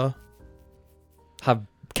guitar. Have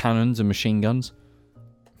cannons and machine guns.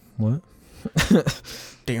 What?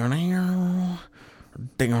 Yeah,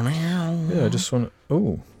 Yeah, I just want to...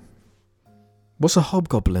 Oh. What's a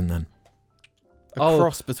hobgoblin then? a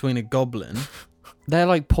cross between a goblin. They're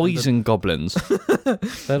like poison goblins.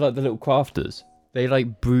 They're like the little crafters. They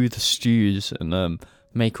like brew the stews and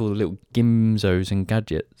make all the little gimzos and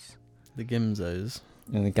gadgets. The Gimzos.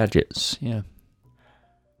 And the gadgets, yeah.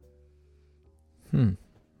 Well,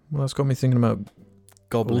 that's got me thinking about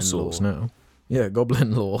Goblin all sorts lore. now. Yeah,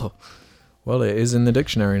 goblin lore. Well, it is in the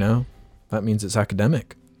dictionary now. That means it's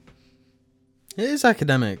academic. It is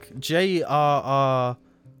academic. J.R.R.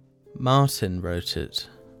 Martin wrote it.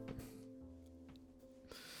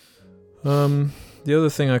 The other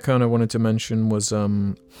thing I kind of wanted to mention was I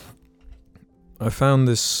found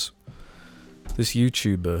this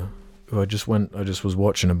YouTuber who I just was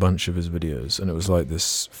watching a bunch of his videos, and it was like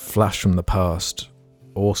this flash from the past,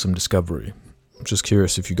 awesome discovery. I'm just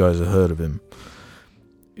curious if you guys have heard of him.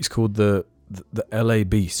 He's called the LA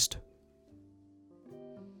Beast.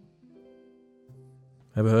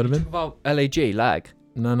 Ever heard of him? About LAG, lag.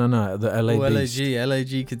 No, the LA Beast.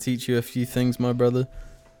 LAG could teach you a few things, my brother.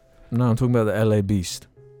 No, I'm talking about the LA Beast.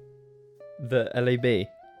 The LAB.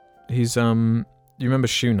 He's you remember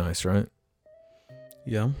Shoe Nice, right?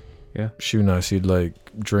 Yeah. Shoe Nice, he'd like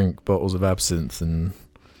drink bottles of absinthe and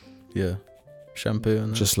shampoo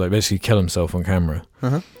and just like basically kill himself on camera.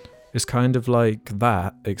 It's kind of like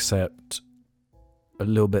that, except a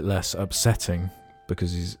little bit less upsetting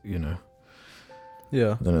because he's, you know,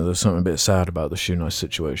 yeah. I don't know, there's something a bit sad about the Shoe Nice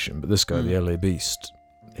situation, but this guy, the LA Beast,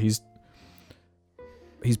 he's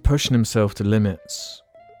pushing himself to limits,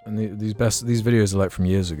 and these videos are like from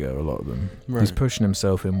years ago, a lot of them. Right. He's pushing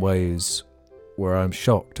himself in ways where I'm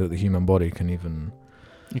shocked that the human body can even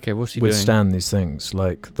What's he withstand these things.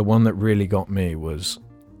 Like the one that really got me was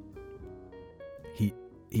he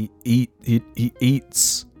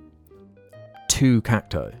eats 2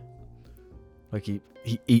 cacti. Like he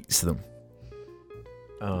eats them.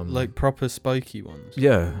 Like proper spiky ones.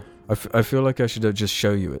 Yeah, I feel like I should just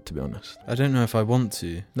show you it, to be honest. I don't know if I want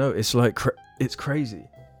to. No, it's like it's crazy.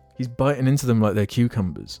 He's biting into them like they're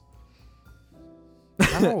cucumbers.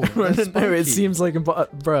 Ow, No, it seems like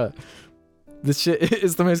bruh. This shit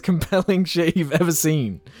is the most compelling shit you've ever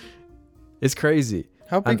seen. It's crazy.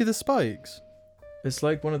 How big are the spikes? It's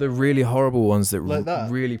like one of the really horrible ones that, Like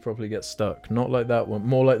that? really probably get stuck. Not like that one.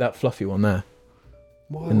 More like that fluffy one there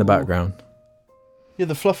Whoa. in the background. Yeah,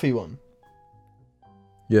 the fluffy one.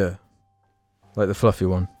 Yeah, like the fluffy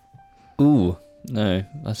one. Ooh, no,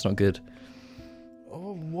 that's not good.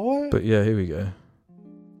 Oh, what? But yeah, here we go.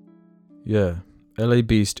 Yeah, LA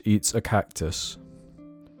Beast eats a cactus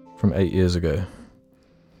from 8 years ago.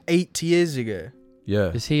 8 years ago. Yeah,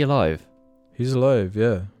 Is he alive? he's alive.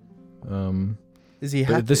 Yeah. Is he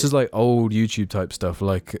But happy? this is like old YouTube type stuff.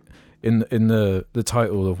 Like in the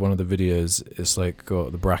title of one of the videos, it's like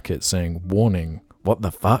got the bracket saying "warning." What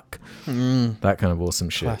the fuck? That kind of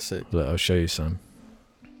awesome shit. Classic. Look, I'll show you some.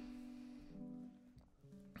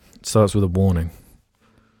 It starts with a warning.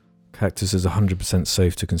 Cactus is 100%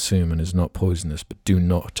 safe to consume and is not poisonous, but do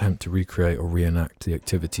not attempt to recreate or reenact the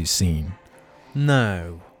activities seen.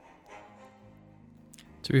 No.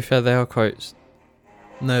 To be fair, they are quite...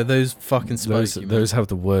 No, those fucking spiky. Those have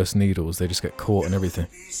the worst needles. They just get caught and everything.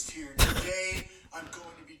 Today, I'm going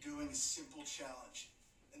to be doing a simple challenge,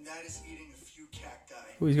 and that is eating a few cacti.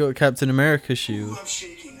 Oh, he's got a Captain America shoe. Ooh, I'm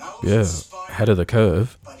shaking. I was Yeah, inspired head of the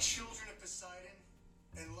curve. by children of Poseidon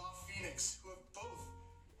and La Phoenix, who have both,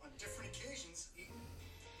 on different occasions, eaten.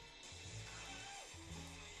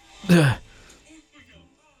 I'm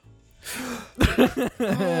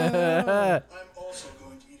also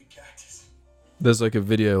going to eat a cactus. There's like a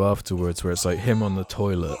video afterwards where it's like him on the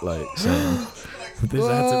toilet, like saying, "This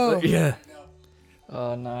had to, yeah."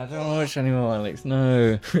 Oh no, I don't watch anymore, Alex.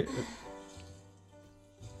 No.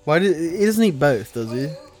 Why did he doesn't eat both, does he?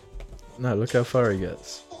 No, look how far he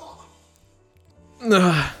gets.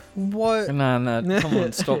 What? No, come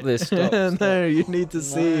on, stop this. Stop. No, you need to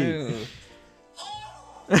see.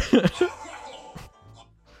 No.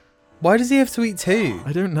 Why does he have to eat 2?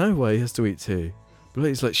 I don't know why he has to eat 2, but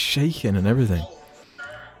he's like shaking and everything.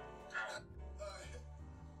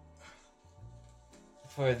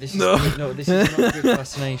 Bro, this is this is not good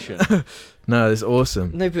fascination. No, it's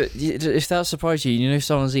awesome. No, but if that surprised you, you know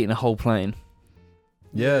someone's eating a whole plane.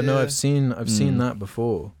 Yeah, no, Yeah. I've seen that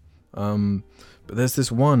before. But there's this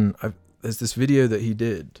there's this video that he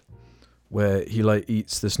did where he like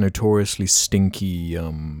eats this notoriously stinky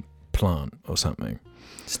plant or something.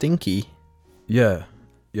 Stinky. Yeah,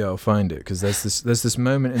 I'll find it because there's this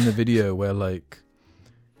moment in the video where like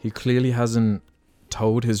he clearly hasn't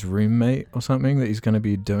told his roommate or something that he's going to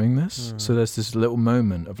be doing this. So there's this little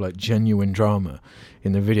moment of like genuine drama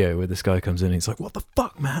in the video where this guy comes in and he's like, "What the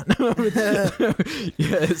fuck, man?"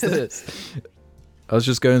 Yeah, it's this. I was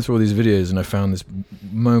just going through all these videos and I found this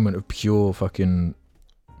moment of pure fucking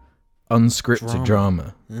unscripted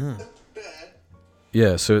drama. Yeah.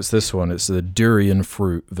 Yeah, so it's this one. It's the durian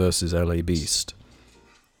fruit versus LA Beast.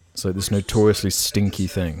 It's like this notoriously stinky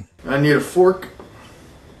thing. I need a fork.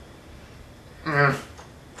 Alright,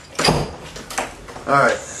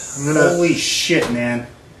 I'm gonna... Holy shit, man.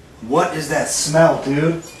 What is that smell,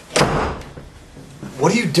 dude?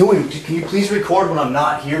 What are you doing? Can you please record when I'm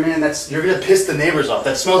not here, man? You're gonna piss the neighbors off.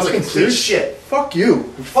 That smells like complete shit. Fuck you.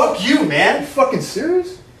 Fuck you, man. You fucking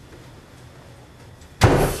serious?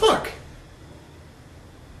 Fuck.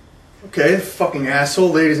 Okay, fucking asshole,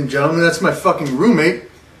 ladies and gentlemen, that's my fucking roommate.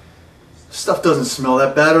 Stuff doesn't smell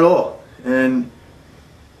that bad at all. And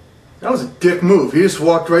That was a dick move. He just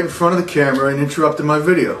walked right in front of the camera and interrupted my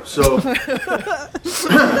video. So,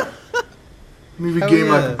 let me regain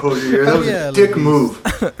my composure here. That was a dick move.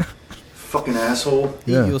 Fucking asshole.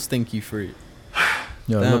 Eat Yeah. your stinky fruit.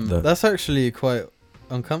 Yeah, I love that. That's actually quite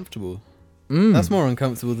uncomfortable. Mm, That's more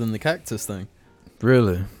uncomfortable than the cactus thing.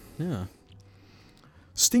 really. Yeah.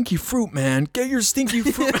 Stinky fruit, man. Get your stinky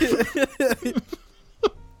fruit.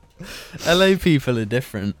 LA people are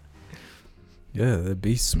different. Yeah, they're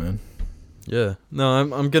beasts, man. Yeah. No,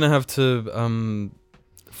 I'm gonna have to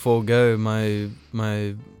forego my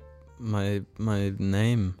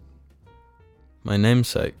name. My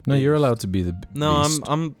namesake. No, you're allowed to be the No, beast.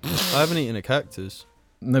 I haven't eaten a cactus.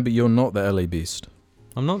 No, but you're not the LA beast.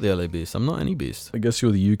 I'm not the LA beast. I'm not any beast. I guess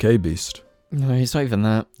you're the UK beast. No, it's not even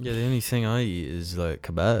that. Yeah, the only thing I eat is like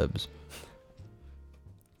kebabs.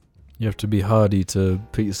 You have to be hardy to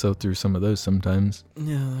put yourself through some of those sometimes.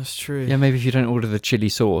 Yeah, that's true. Yeah, maybe if you don't order the chili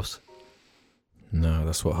sauce. No,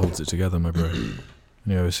 that's what holds it together, my bro. Anyway,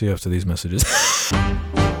 we'll see you after these messages.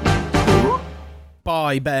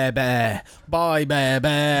 Bye, Bear Bear. Bye, Bear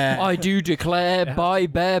Bear. I do declare, buy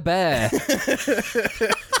Bear Bear.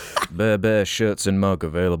 Bear Bear shirts and mug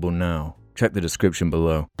available now. Check the description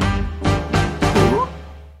below.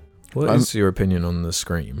 What is your opinion on the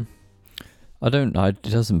Scream? It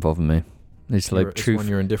doesn't bother me. It's like It's truth. one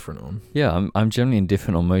you're indifferent on. Yeah, I'm generally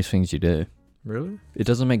indifferent on most things you do. Really? It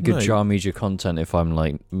doesn't make good No. jar media content if I'm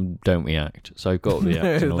like, don't react. So I've got to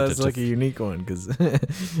react. in order That's to like a unique one because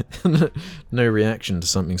no reaction to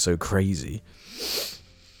something so crazy.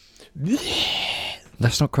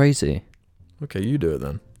 That's not crazy. Okay, you do it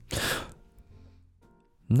then.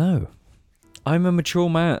 No. I'm a mature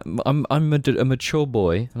man. I'm a mature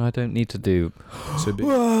boy, and I don't need to do.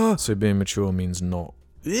 So being mature means not.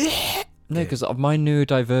 No, because my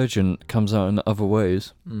neurodivergent comes out in other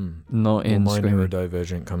ways, not in my screaming.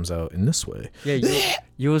 neurodivergent comes out in this way. Yeah,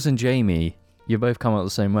 yours and Jamie, you both come out the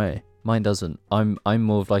same way. Mine doesn't. I'm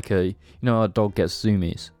more of like a, our dog gets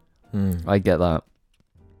zoomies. I get that.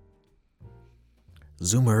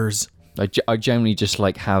 Zoomers. I generally just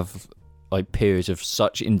like have like periods of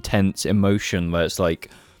such intense emotion where it's like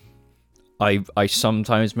I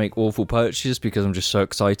sometimes make awful purchases because I'm just so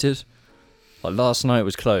excited. Like last night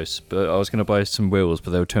was close, but I was going to buy some wheels,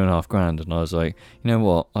 but they were $2,500, and I was like, you know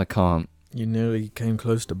what, I can't. You nearly came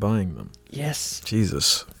close to buying them. Yes.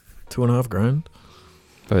 Jesus. $2,500?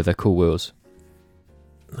 Bro, they're cool wheels.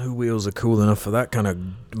 No wheels are cool enough for that kind of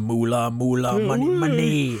moolah,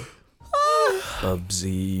 money.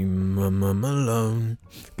 Bubsy Malone.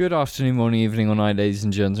 Good afternoon, morning, evening, or night, ladies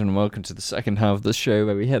and gentlemen, and welcome to the second half of the show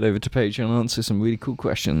where we head over to Patreon and answer some really cool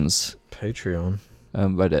questions. Patreon.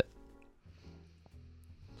 Reddit.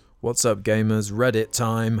 What's up, gamers? Reddit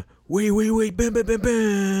time. Wee, bim, bim, bim,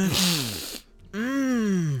 bim.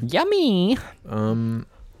 Yummy!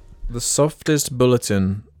 The softest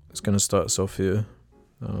bulletin is going to start us off here.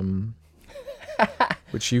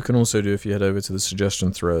 Which you can also do if you head over to the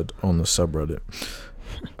suggestion thread on the subreddit.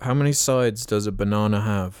 How many sides does a banana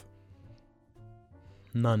have?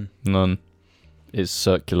 None. None. It's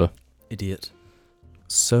circular. Idiot.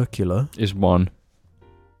 Circular. It's one.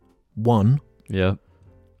 One. Yeah.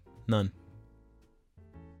 None.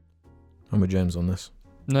 I'm with James on this.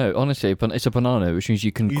 No, honestly, it's a banana, which means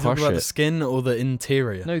you can Are you crush talking about the it. skin or the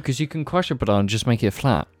interior? No, because you can crush a banana and just make it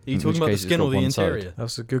flat. Are you in talking which about the case it's skin got or the one side. interior?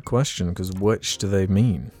 That's a good question because which do they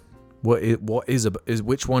mean? Which one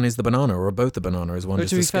is the banana, or both the banana? Is one But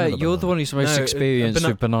just to the be skin fair, of the you're the banana? one who's most No, experienced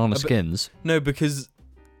with banana a ba- skins. No, because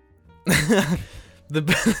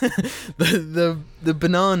the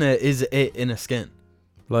banana is it in a skin.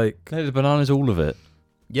 Like No, the banana's all of it.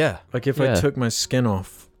 Yeah. if Yeah. I took my skin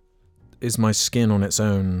off, is my skin on its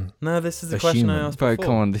own? No, this is the A question I human. asked Bro, before.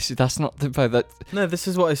 come on, that's not the bro, that. No, this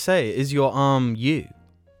is what I say. Is your arm you?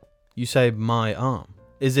 You say my arm.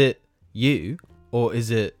 Is it you, or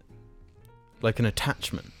is it like an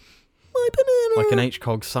attachment? My banana. Like an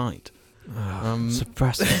HCOG site?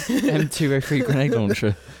 Suppress M203 grenade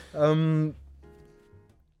launcher.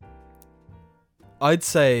 I'd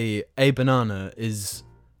say a banana is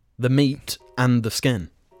the meat and the skin.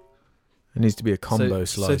 It needs to be a combo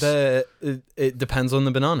So slice. there, it depends on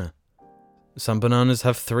the banana. Some bananas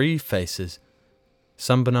have 3 faces.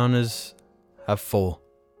 Some bananas have 4.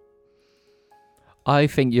 I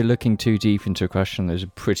think you're looking too deep into a question that is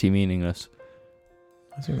pretty meaningless.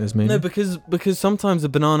 I think there's meaning. No, because sometimes a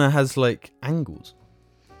banana has like angles.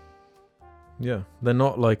 Yeah, they're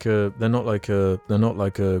not like a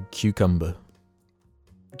cucumber.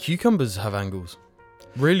 Cucumbers have angles.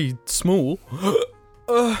 Really small.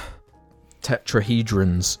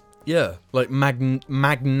 Tetrahedrons. Yeah, like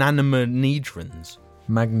magnanimidrons.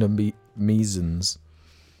 magnanimous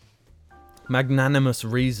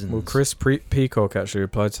reasons. Well, Chris Peacock actually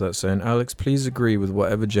replied to that saying, Alex, please agree with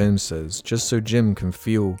whatever James says, just so Jim can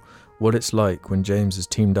feel what it's like when James is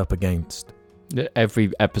teamed up against.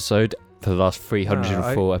 Every episode for the last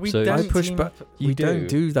 304 episodes. I push back. We don't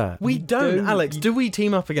do that. We don't, Alex. Do we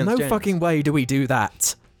team up against No James? fucking way do we do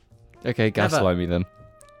that. Okay, gaslight me then.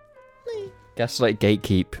 Gaslight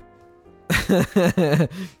gatekeep.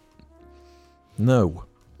 No.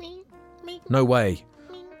 No way.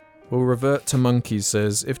 We'll revert to Monkeys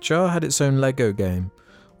says, if Jar had its own Lego game,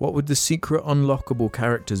 what would the secret unlockable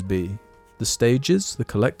characters be? The stages, the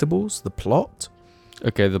collectibles, the plot?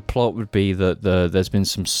 Okay, the plot would be that there's been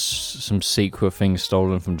some secret things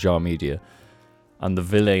stolen from Jar Media, and the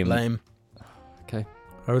villain. Lame. Okay.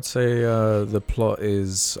 I would say the plot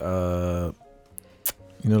is, like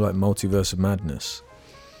Multiverse of Madness.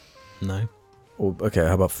 No. Or okay,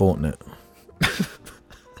 how about Fortnite?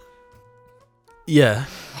 Yeah.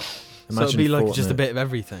 So Imagine it'd be like Fortnite. just a bit of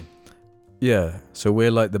everything. Yeah, so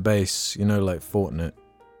we're like the base, like Fortnite.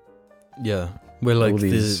 Yeah. We're like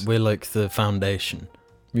these- the foundation.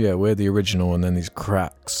 Yeah, we're the original, and then these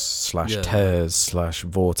cracks / Yeah. tears /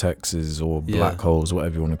 vortexes or Yeah. black holes,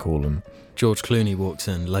 whatever you want to call them. George Clooney walks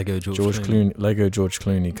in. Lego George Clooney. Lego George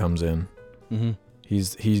Clooney comes in. Mm-hmm.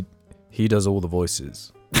 He does all the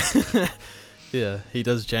voices. Yeah, he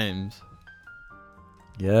does James.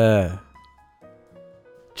 Yeah.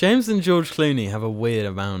 James and George Clooney have a weird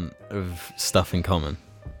amount of stuff in common.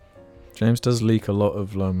 James does leak a lot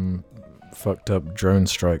of fucked up drone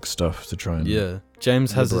strike stuff to try and Yeah.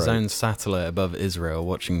 James has his liberate. own satellite above Israel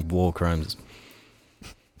watching war crimes.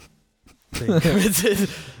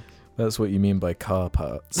 That's what you mean by car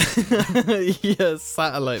parts. Yeah,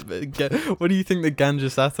 satellite. But what do you think the Ganja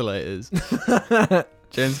satellite is?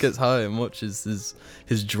 James gets high and watches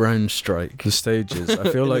his drone strike. The stages. I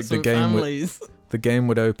feel like the game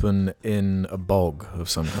would open in a bog of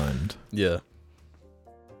some kind. Yeah.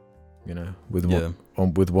 With Yeah.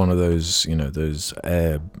 with one of those, those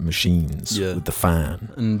air machines with the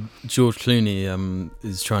fan. And George Clooney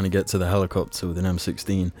is trying to get to the helicopter with an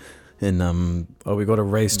M16 in we got a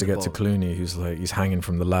race to the get to bog. Clooney, who's like he's hanging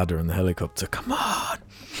from the ladder in the helicopter. Come on.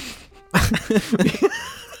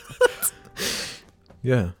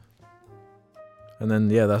 Yeah. And then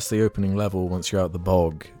that's the opening level. Once you're out the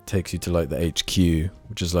bog, it takes you to like the HQ,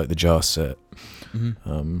 which is like the Jar set.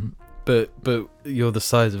 Mm-hmm. But you're the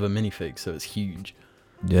size of a minifig, so it's huge.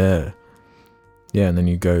 Yeah, and then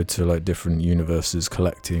you go to like different universes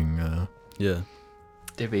collecting. Yeah.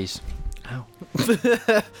 Dibbies. Ow.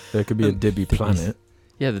 There could be a Dibby planet.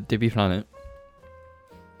 Yeah, the Dibby planet.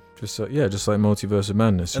 Just like Multiverse of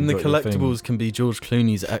Madness. And the You've got your thing. collectibles can be George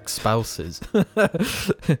Clooney's ex-spouses.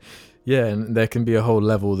 Yeah, and there can be a whole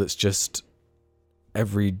level that's just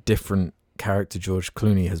every different character George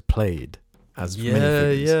Clooney has played as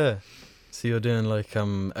minifigs. Yeah. So you're doing like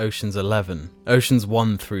Ocean's 11, Oceans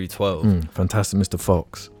 1 through 12. Fantastic Mr.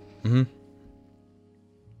 Fox. Mm-hmm.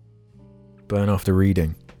 Burn After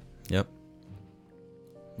Reading. Yep.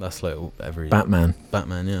 That's like every Batman.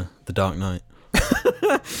 Yeah. The Dark Knight.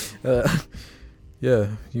 Yeah,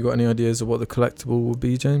 you got any ideas of what the collectible would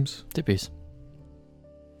be, James? Dibbies.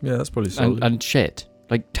 Yeah, that's probably solid. And shit.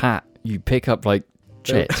 Like tat. You pick up like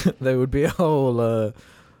shit. There would be a whole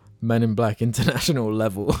Men in Black International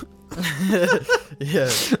level. Yeah.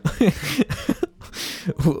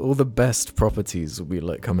 All the best properties will be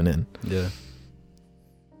like coming in. Yeah.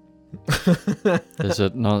 There's a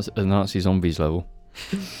Nazi zombies level.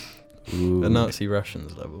 Ooh. The Nazi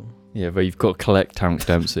Russians level. Yeah, where you've got to collect Tank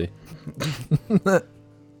Dempsey.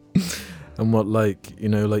 And what, like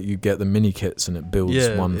you get the mini kits and it builds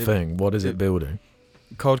one thing. What is it building?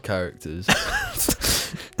 COD characters.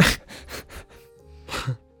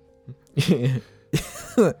 You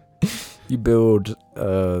build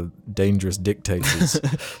dangerous dictators.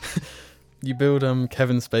 You build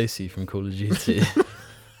Kevin Spacey from Call of Duty.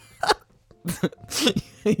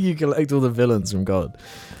 You collect all the villains from God.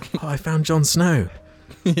 Oh, I found Jon Snow.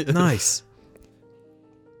 Nice.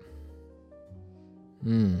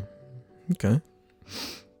 Okay.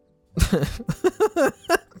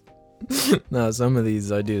 No, some of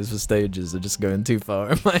these ideas for stages are just going too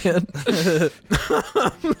far in my head.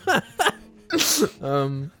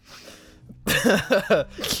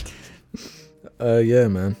 Yeah,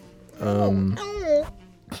 man.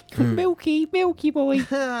 Milky boy.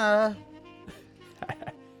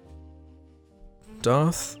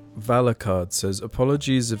 Darth Valakard says,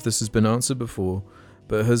 apologies if this has been answered before,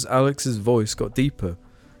 but has Alex's voice got deeper?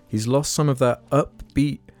 He's lost some of that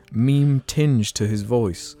upbeat meme tinge to his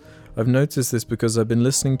voice, I've noticed this because I've been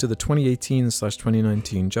listening to the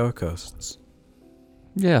 2018/2019 Jarcasts.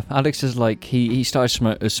 Yeah, Alex is like, he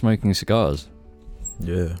started smoking cigars.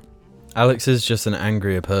 Yeah. Alex is just an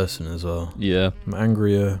angrier person as well. Yeah. I'm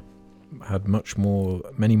angrier, had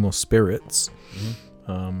many more spirits.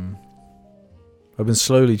 Mm-hmm. I've been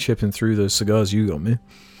slowly chipping through those cigars you got me.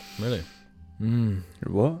 Really?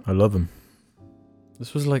 What? I love them.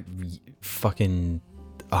 This was like fucking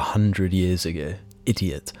 100 years ago.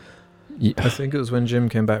 Idiot. Yeah. I think it was when Jim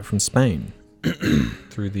came back from Spain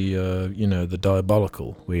through the, the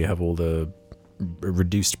Diabolical, where you have all the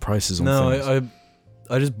reduced prices on things.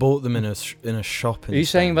 I just bought them in a shop. Are you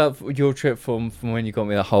saying about your trip from when you got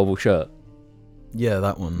me that horrible shirt? Yeah,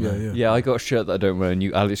 that one. Yeah, man. yeah. Yeah, I got a shirt that I don't wear, and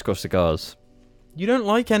Alex got cigars. You don't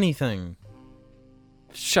like anything.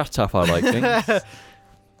 Shut up, I like things.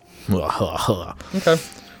 Okay.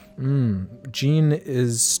 Jean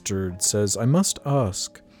Isterd says, I must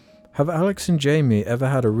ask, have Alex and Jamie ever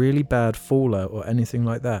had a really bad fallout or anything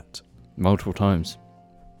like that? Multiple times.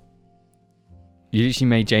 You literally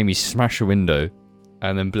made Jamie smash a window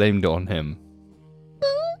and then blamed it on him.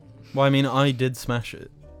 Well, I mean, I did smash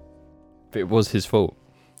it. But it was his fault.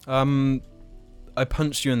 I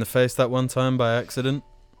punched you in the face that one time by accident.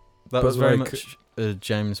 That was very much a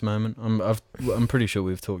James moment. I'm pretty sure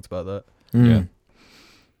we've talked about that. Yeah.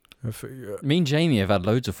 Me and Jamie have had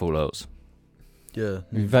loads of fallouts. Yeah.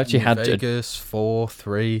 We've actually had Vegas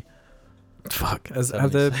 4-3. Fuck.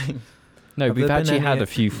 Have there No, Have we've there been actually had any- a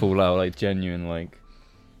few fallout, like genuine, like.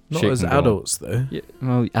 not shit as can go on. adults though? Yeah,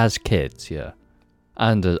 well, as kids, yeah,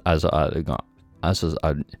 and as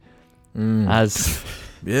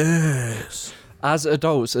Yes. as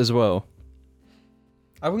adults as well.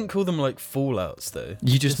 I wouldn't call them like fallouts though.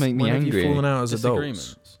 You just make me When have you angry. fallen out as adults?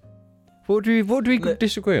 Disagreements. What do we No.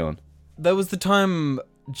 disagree on? There was the time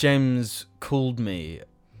James called me.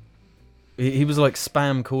 He was like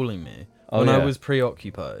spam calling me when I was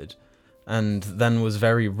preoccupied, and then was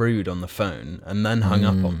very rude on the phone, and then hung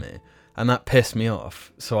up on me, and that pissed me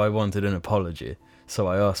off. So I wanted an apology. So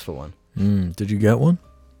I asked for one. Did you get one?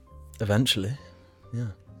 Eventually,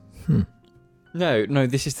 yeah. No,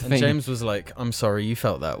 this is the And thing. James was like, "I'm sorry, you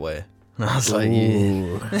felt that way," and I was like,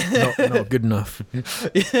 "Yeah." not good enough.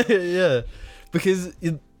 Yeah, because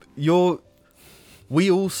we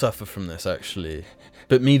all suffer from this actually,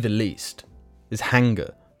 but me the least is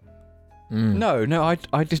hanger. No,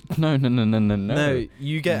 I did no. No,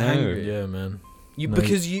 you get No. angry. Yeah, man.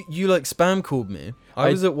 Because you like spam called me. I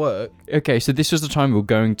was at work. Okay, so this was the time we were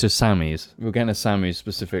going to Sammy's. We were getting to Sammy's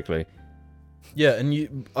specifically. Yeah,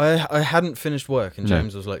 and I hadn't finished work, and No.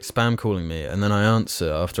 James was like spam calling me, and then I answer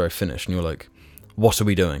after I finish, and you're like, "What are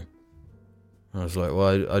we doing?" And I was like,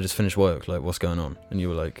 "Well, I just finished work. Like, what's going on?" And you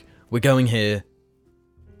were like, "We're going here."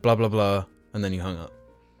 Blah blah blah, and then you hung up.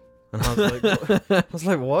 And I was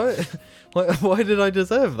like, what? Why did I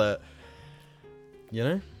deserve that? You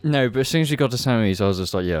know? No, but as soon as we got to Sammy's, I was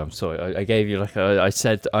just like, yeah, I'm sorry. I gave you like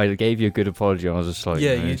I gave you a good apology. And I was just like,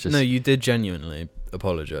 Yeah, no, you did genuinely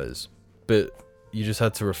apologize, but you just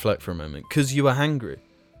had to reflect for a moment because you were hangry,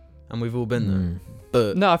 and we've all been there.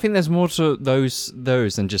 But No, I think there's more to those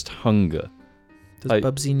than just hunger. Does Like-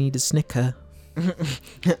 Bubsy need a Snicker?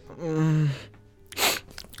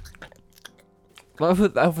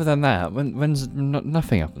 Other than that, when's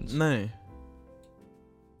nothing happens. no,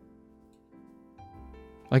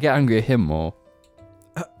 I get angry at him more.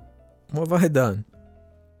 What have I done?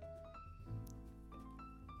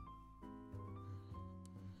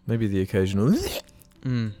 Maybe the occasional,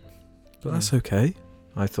 but that's okay.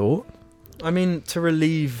 I thought. I mean to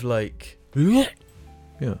relieve like Yeah.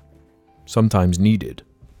 Sometimes needed.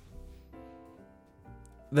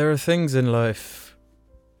 there are things in life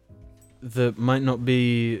that might not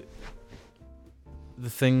be the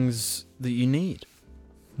things that you need.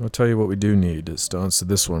 I'll tell you what we do need. It's to answer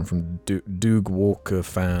this one from Doug Walker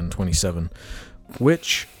Fan 27.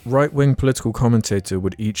 Which right-wing political commentator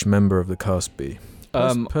would each member of the cast be?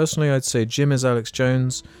 Personally, I'd say Jim is Alex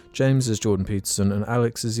Jones, James is Jordan Peterson, and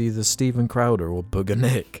Alex is either Stephen Crowder or Booger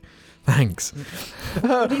Nick. Thanks.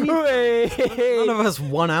 None of us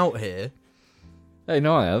won out here. Hey,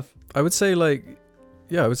 no, I have. I would say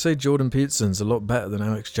I would say Jordan Peterson's a lot better than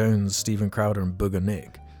Alex Jones, Stephen Crowder, and Booger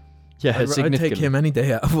Nick. Yeah, I'd take significantly. him any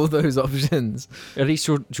day out of all those options. At least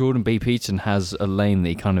Jordan B. Peterson has a lane that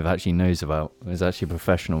he kind of actually knows about. He's actually a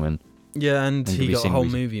professional in. Yeah, and And he we got a sing whole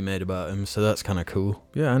music. movie made about him, so that's kind of cool.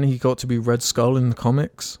 Yeah, and he got to be Red Skull in the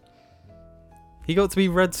comics. He got to be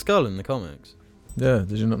Red Skull in the comics. Yeah,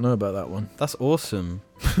 did you not know about that one? That's awesome.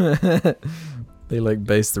 They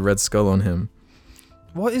based the Red Skull on him.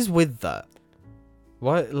 What is with that?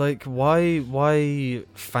 Why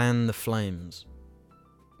fan the flames?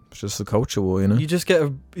 It's just the culture war, you know? You just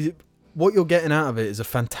get what you're getting out of it is a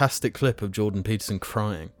fantastic clip of Jordan Peterson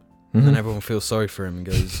crying. Mhm. And everyone feels sorry for him and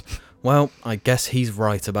goes, well, I guess he's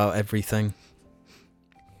right about everything.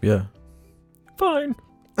 Yeah. Fine.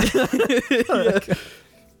 Yeah.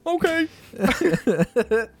 Okay.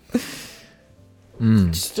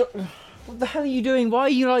 Stop. What the hell are you doing? Why are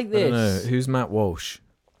you like I don't know. this? Who's Matt Walsh?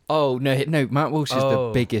 Oh, no, Matt Walsh is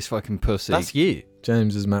the biggest fucking pussy. That's you.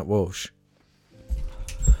 James is Matt Walsh.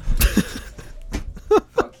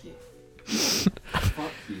 Fuck you.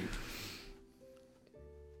 Fuck you.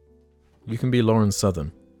 You can be Lauren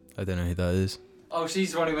Southern. I don't know who that is. Oh,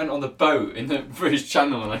 she's the one who went on the boat in the British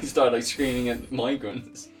Channel and started screaming at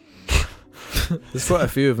migrants. There's quite a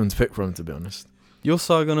few of them to pick from, to be honest. You're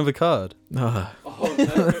Sargon of Akkad. Ah, Oh,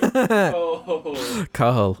 no. Oh.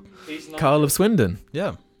 Carl. He's Nigel. Carl of Swindon.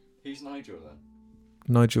 Yeah. Who's Nigel then?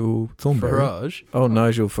 Nigel Thornberry. Farage. Oh,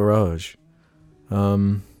 Nigel Farage.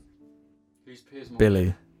 Who's Piers Morgan?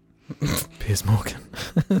 Billy. Piers Morgan.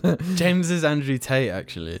 James is Andrew Tate,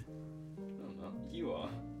 actually. No, you are.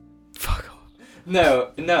 Fuck off.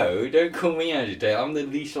 No, don't call me Andrew Tate. I'm the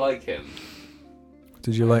least like him.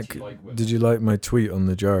 Did you like my tweet on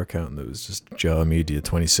the Jar account that was just Jar Media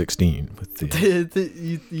 2016 with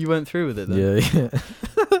the You went through with it then? yeah.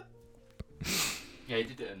 Yeah, he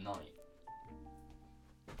did it at night.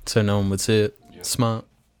 So no one would see it. Yeah. Smart.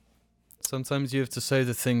 Sometimes you have to say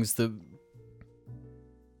the things that...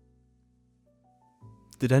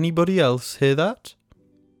 Did anybody else hear that?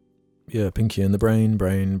 Yeah, Pinky in the brain.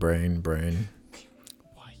 Why are you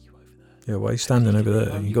over there? Yeah, why are you standing over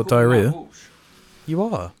there? You got diarrhea? You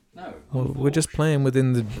are? No. Well, we're just playing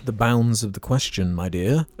within the bounds of the question, my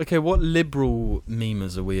dear. Okay, what liberal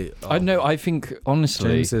memers are we? I know, I think, honestly...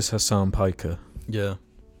 James is Hassan Piker. Yeah.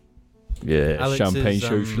 Yeah, Alex champagne is,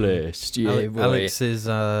 socialist. Yeah, boy. Alex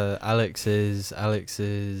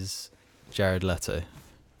is Jared Leto.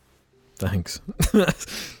 Thanks. Well,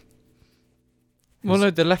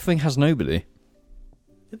 no, the left wing has nobody.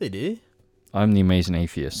 Yeah, they do. I'm the amazing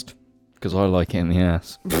atheist. Because I like it in the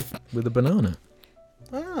ass. With a banana.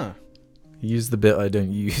 Ah. Use the bit I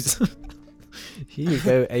don't use. Here you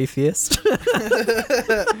go, atheist.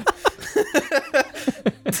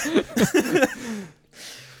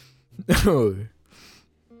 Oh.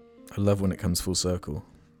 I love when it comes full circle.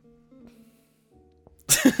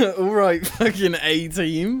 All right, fucking A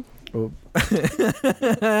team. Or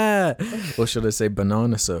should I say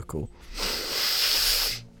banana circle?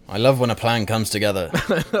 I love when a plan comes together.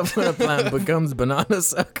 I love when a plan becomes banana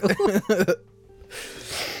circle.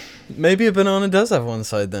 Maybe a banana does have one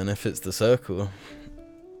side then, if it's the circle.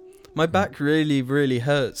 My back really, really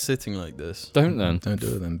hurts sitting like this. Don't then. Don't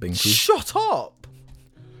do it then, Binky. Shut up!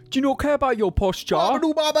 Do you not care about your posture?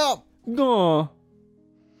 No.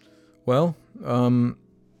 Well,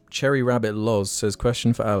 Cherry Rabbit Loz says,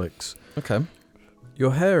 question for Alex. Okay.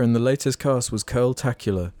 Your hair in the latest cast was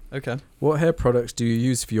curl-tacular. Okay. What hair products do you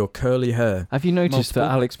use for your curly hair? Have you noticed Multiple?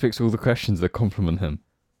 that Alex picks all the questions that compliment him?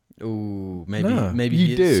 Ooh, maybe No. maybe You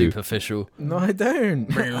he's do. superficial. No, I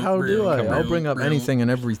don't. How do I? I'll bring up anything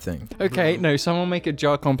and everything. Okay, no, someone make a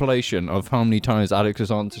jar compilation of how many times Alex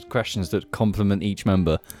has answered questions that compliment each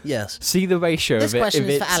member. Yes. See the ratio This of it. question if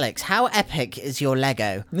is it's... for Alex. How epic is your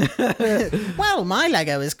Lego? Well, my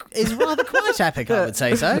Lego is rather quite epic, I would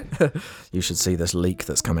say so. You should see this leak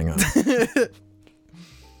that's coming up.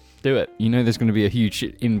 Do it. You know there's going to be a huge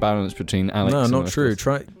imbalance between Alex No, and not the true.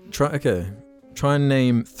 rest Okay. Try and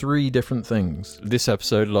name 3 different things. of us. This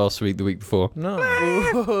episode, last week, the week before. No.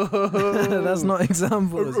 That's not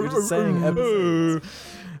examples. We're just saying episodes.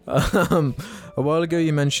 A while ago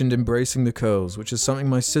you mentioned embracing the curls, which is something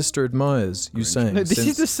my sister admires. You saying No, this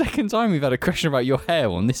is the second time we've had a question about your hair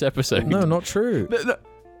on this episode. No, not true.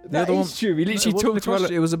 That other is one- true. We literally It wasn't talked the about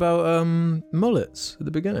question, it was about mullets at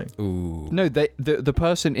the beginning. Ooh. No, the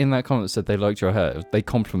person in that comment said they liked your hair. They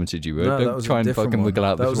complimented you. No, that Don't was try a and different fucking one. wiggle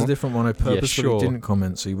out That this was a one. different one. I purposefully sure. didn't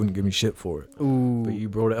comment so you wouldn't give me shit for it. Ooh. But you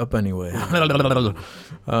brought it up anyway.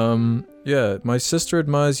 Yeah, my sister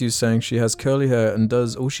admires you, saying she has curly hair and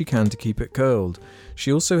does all she can to keep it curled.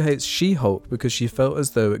 She also hates She-Hulk because she felt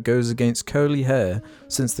as though it goes against curly hair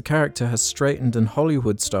since the character has straightened and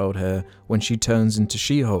Hollywood-styled hair when she turns into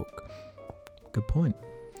She-Hulk. Good point.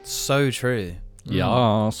 So true.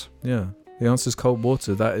 Yes. Yeah, the answer is cold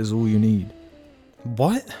water. That is all you need.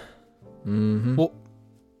 What? Mm-hmm. What?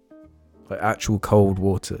 Like actual cold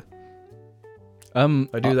water. I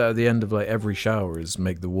I do that at the end of like every shower, is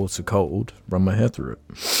make the water cold, run my hair through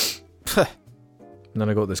it. And then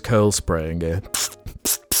I got this curl spray and go.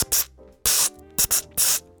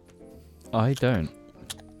 I don't.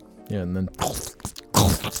 Yeah, and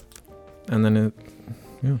then it,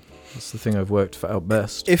 yeah, that's the thing I've worked out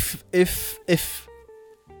best. If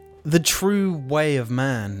the true way of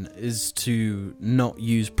man is to not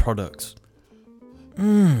use products,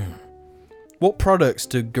 what products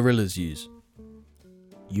do gorillas use?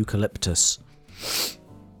 Eucalyptus.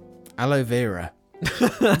 Aloe vera.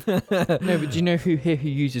 No, but do you know who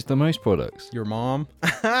uses the most products? Your mom.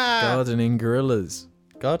 Gardening gorillas.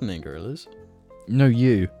 Gardening gorillas. No,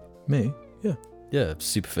 you. Me? Yeah. Yeah,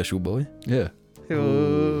 superficial boy. Yeah.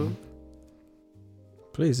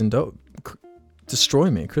 Please, and don't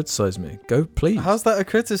destroy me, criticize me. Go, please. How's that a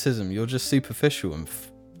criticism? You're just superficial and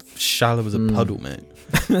shallow as a puddle, mate.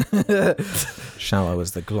 Shallow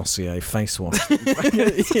as the Glossier face wash.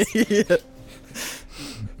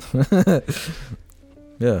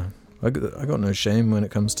 Yeah. I got no shame when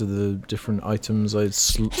it comes to the different items I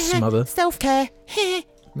smother. Self-care.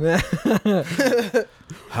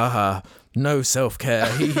 Haha. No self-care.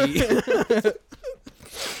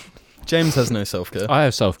 James has no self-care. I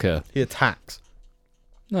have self-care. He attacks.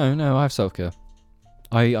 No, I have self-care.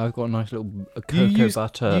 I've got a nice little cocoa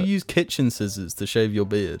butter. You use kitchen scissors to shave your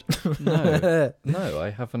beard. No, I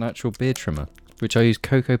have an actual beard trimmer, which I use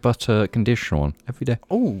cocoa butter conditioner on every day.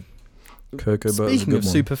 Oh, Cocoa butter's a speaking good of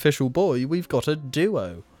one. superficial boy, we've got a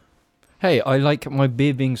duo. Hey, I like my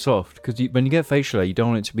beard being soft because when you get facial hair, you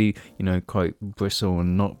don't want it to be, quite bristle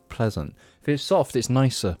and not pleasant. If it's soft, it's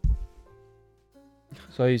nicer.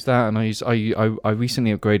 So I use that, and I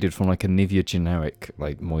recently upgraded from like a Nivea generic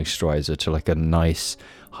like moisturizer to like a nice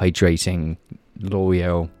hydrating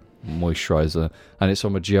L'Oreal moisturizer, and it's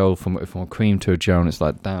from a gel from a cream to a gel, and it's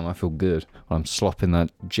like, damn, I feel good when I'm slopping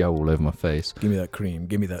that gel all over my face. Give me that cream.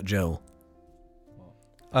 Give me that gel.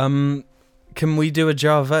 Can we do a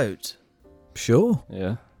jar vote? Sure.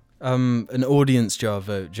 Yeah. An audience jar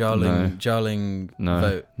vote, jarling No.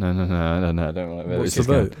 vote. No, I don't like that. What's the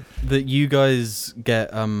vote? That you guys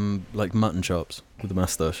get like mutton chops with a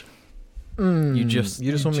moustache. You just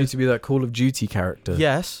want me to be that Call of Duty character.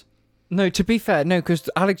 Yes. No, to be fair, no, because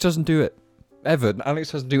Alex doesn't do it ever.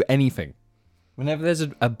 Alex doesn't do anything. Whenever there's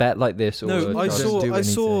a bet like this, or No, I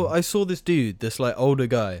saw this dude, this like older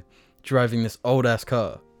guy, driving this old ass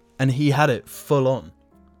car, and he had it full on,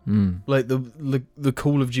 like the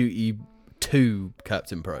Call of Duty 2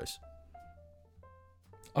 Captain Price.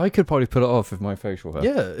 I could probably pull it off with my facial hair.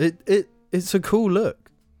 Yeah, it's a cool look.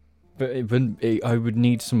 But I would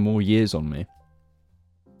need some more years on me.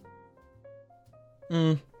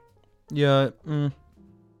 Yeah.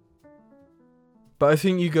 But I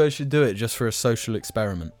think you guys should do it just for a social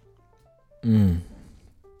experiment.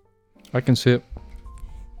 I can see it.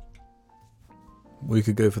 We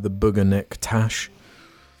could go for the Booger Nick Tash.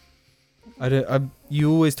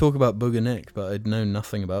 You always talk about Booger Nick, but I'd know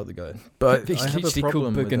nothing about the guy. But He's I have a literally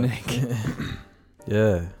problem called with Booger that.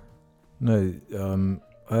 Yeah. No,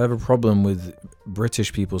 I have a problem with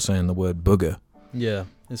British people saying the word booger. Yeah,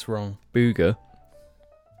 it's wrong. Booger.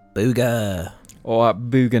 Booger. Or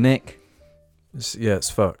Booger Nick. It's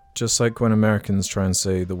fucked. Just like when Americans try and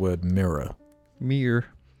say the word mirror. Mirror.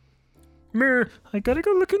 Mirror. I gotta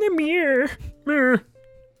go look in the mirror. Mirror.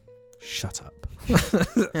 Shut up.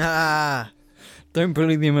 Don't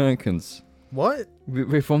bully the Americans. What?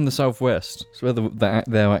 We're from the southwest. It's where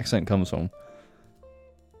their accent comes from.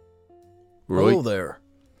 Hello there.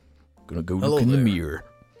 Gonna go Hello look in the there. mirror.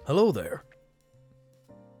 Hello there.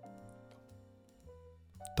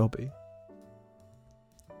 Dobby.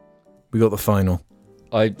 We got the final.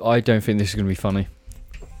 I don't think this is going to be funny.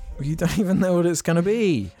 You don't even know what it's gonna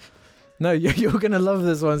be. No, you're gonna love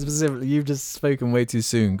this one specifically. You've just spoken way too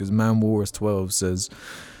soon, because Man Walrus 12 says,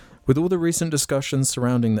 with all the recent discussions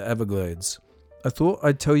surrounding the Everglades, I thought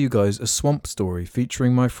I'd tell you guys a swamp story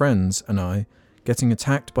featuring my friends and I getting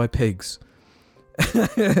attacked by pigs.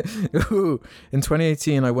 Ooh. In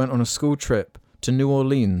 2018, I went on a school trip to New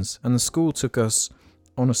Orleans, and the school took us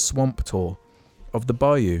on a swamp tour of the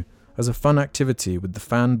bayou as a fun activity with the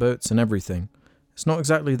fan boats and everything. It's not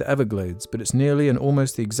exactly the Everglades, but it's nearly and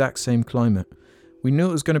almost the exact same climate. We knew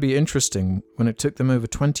it was going to be interesting when it took them over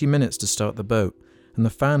 20 minutes to start the boat, and the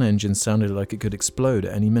fan engine sounded like it could explode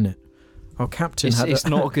at any minute. Our captain It's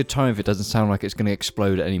not a good time if it doesn't sound like it's going to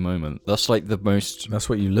explode at any moment. That's like the most... That's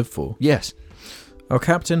what you live for. Yes. Our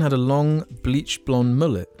captain had a long, bleached blonde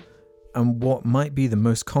mullet, and what might be the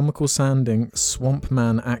most comical sounding swamp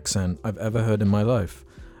man accent I've ever heard in my life.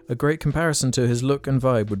 A great comparison to his look and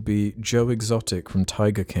vibe would be Joe Exotic from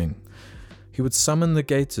Tiger King. He would summon the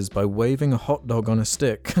gators by waving a hot dog on a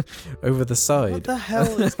stick over the side. What the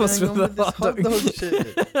hell is What's going on with with the this hot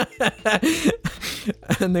dog shit?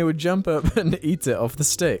 and they would jump up and eat it off the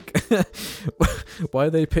stick. Why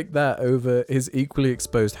they picked that over his equally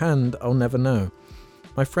exposed hand, I'll never know.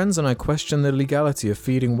 My friends and I questioned the legality of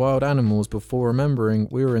feeding wild animals before remembering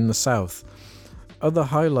we were in the South. Other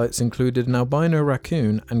highlights included an albino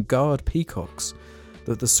raccoon and guard peacocks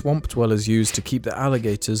that the swamp dwellers used to keep the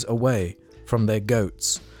alligators away from their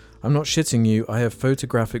goats. I'm not shitting you, I have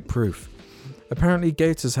photographic proof. Apparently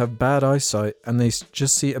gators have bad eyesight and they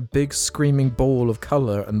just see a big screaming ball of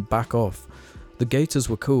colour and back off. The gators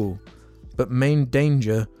were cool, but main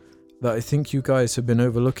danger that I think you guys have been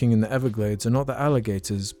overlooking in the Everglades are not the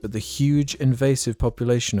alligators, but the huge invasive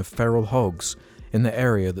population of feral hogs in the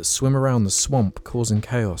area that swim around the swamp causing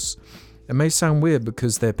chaos. It may sound weird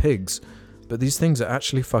because they're pigs, but these things are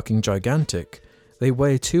actually fucking gigantic. They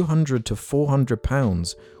weigh 200 to 400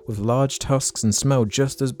 pounds with large tusks and smell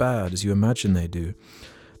just as bad as you imagine they do.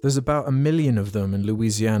 There's about 1 million of them in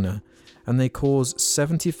Louisiana, and they cause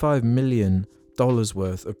 $75 million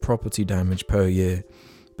worth of property damage per year.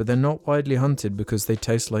 But they're not widely hunted because they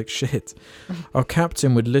taste like shit. Our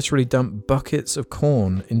captain would literally dump buckets of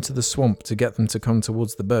corn into the swamp to get them to come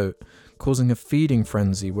towards the boat, causing a feeding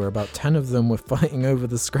frenzy where about 10 of them were fighting over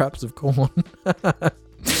the scraps of corn,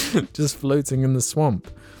 just floating in the swamp.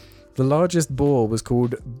 The largest boar was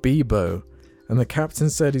called Bebo, and the captain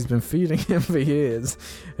said he's been feeding him for years,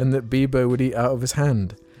 and that Bebo would eat out of his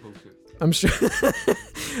hand. I'm sure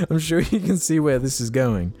you can see where this is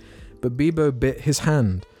going. But Bebo bit his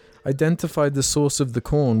hand, identified the source of the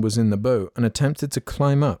corn was in the boat, and attempted to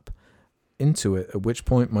climb up into it, at which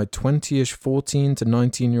point my 20-ish 14 to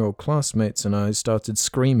 19-year-old classmates and I started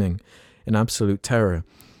screaming in absolute terror.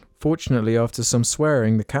 Fortunately, after some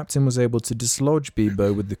swearing, the captain was able to dislodge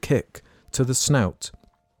Bebo with the kick to the snout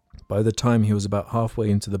by the time he was about halfway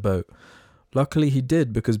into the boat. Luckily he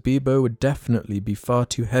did, because Bebo would definitely be far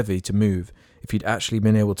too heavy to move if he'd actually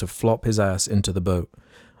been able to flop his ass into the boat.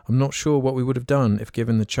 I'm not sure what we would have done if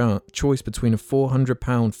given the choice between a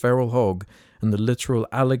 400-pound feral hog and the literal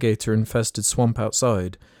alligator-infested swamp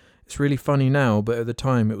outside. It's really funny now, but at the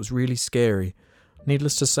time it was really scary.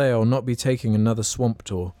 Needless to say, I'll not be taking another swamp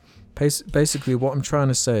tour. Basically, what I'm trying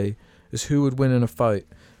to say is who would win in a fight,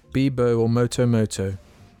 Bebo or Moto Moto.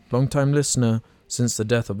 Long-time listener since the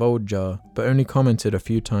death of Old Jar, but only commented a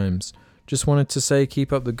few times. Just wanted to say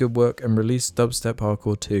keep up the good work and release Dubstep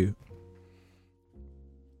Hardcore 2.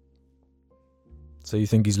 So you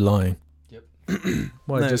think he's lying? Yep.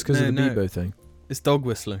 Why, No, just because of the no. Bebo thing? It's dog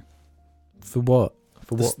whistling. For what?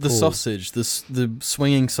 For what The cause? sausage, the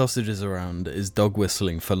swinging sausages around is dog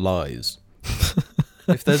whistling for lies.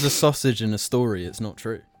 If there's a sausage in a story, it's not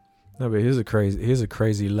true. No, but here's a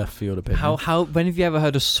crazy left field opinion. How? When have you ever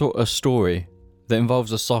heard a story that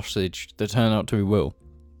involves a sausage that turned out to be Will?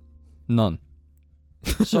 None.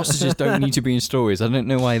 Sausages don't need to be in stories. I don't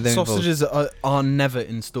know why they're Sausages are never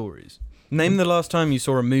in stories. Name the last time you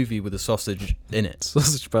saw a movie with a sausage in it.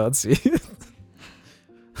 Sausage party.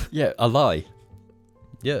 Yeah, a lie.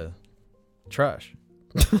 Yeah. Trash.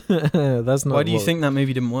 That's not. Why do you think that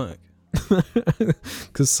movie didn't work?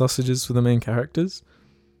 Because sausages were the main characters,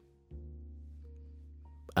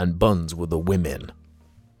 and buns were the women.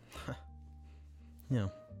 Yeah.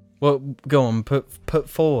 Well, go on. Put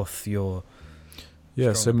forth your.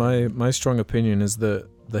 Yeah. So my strong opinion is that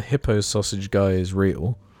the hippo sausage guy is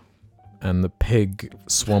real, and the pig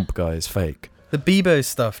swamp guy is fake. The Bebo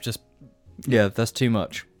stuff just. Yeah, that's too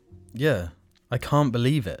much. Yeah. I can't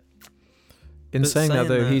believe it. In But saying that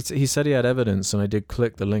though, saying he said he had evidence, and I did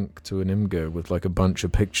click the link to an IMGO with like a bunch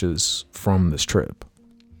of pictures from this trip.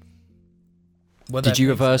 Well, Did that you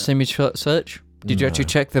makes reverse sense. image search? Did you actually No.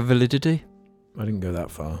 check the validity? I didn't go that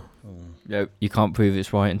far. No, you can't prove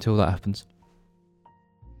it's right until that happens.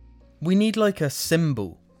 We need like a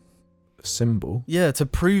symbol. A symbol. Yeah, to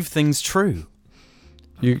prove things true.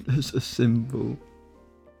 It's a symbol.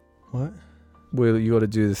 What? Well, you got to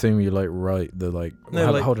do the thing where you like write the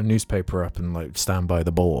No, like- hold a newspaper up and like stand by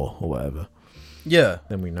the boar or whatever. Yeah.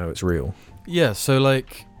 Then we know it's real. Yeah, so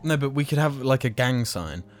like no, but we could have like a gang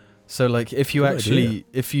sign. So like if you Good actually idea.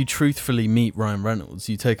 if you truthfully meet Ryan Reynolds,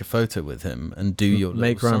 you take a photo with him and do your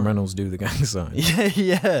Make little Ryan sign. Reynolds do the gang sign.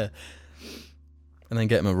 Yeah. And then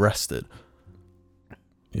get him arrested.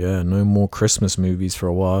 Yeah, no more Christmas movies for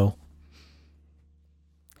a while.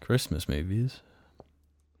 Christmas movies.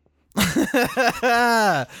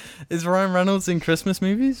 Is Ryan Reynolds in Christmas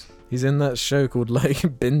movies? He's in that show called like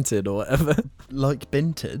Binted or whatever. Like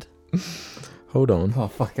Binted? Hold on. Oh,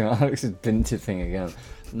 fucking Alex's binted thing again.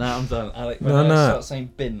 Nah, I'm done. Alex, when No, I no. start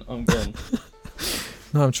saying bin, I'm gone.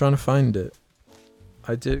 No, I'm trying to find it.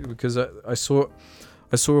 I did because I saw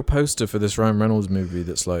I saw a poster for this Ryan Reynolds movie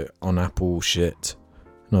that's like on Apple shit.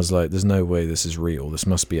 And I was like, there's no way this is real. This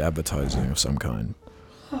must be advertising of some kind.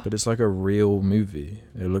 But it's like a real movie.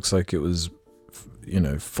 It looks like it was,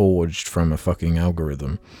 forged from a fucking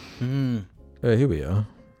algorithm. Oh, here we are.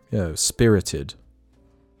 Yeah, Spirited.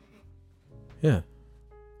 Yeah.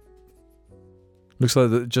 Looks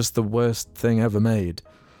like just the worst thing ever made.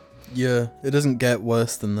 Yeah, it doesn't get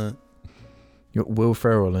worse than that. You got Will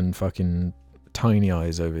Ferrell and fucking Tiny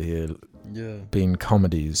Eyes over here Yeah. being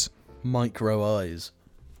comedies. Micro eyes.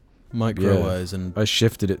 And I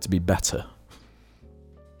shifted it to be better.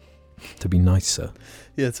 To be nicer.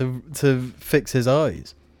 yeah, to fix his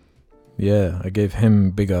eyes. Yeah, I gave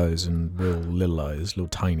him big eyes and Will little eyes, little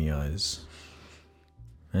tiny eyes.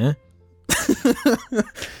 Eh?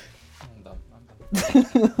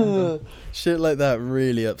 Shit like that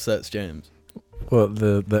really upsets James. What,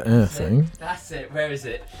 the thing? That's it. Where is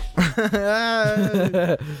it?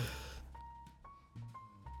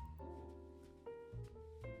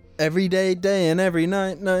 Every day and every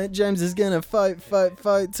night, James is gonna fight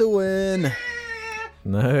to win.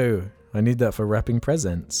 No, I need that for wrapping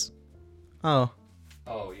presents. Oh,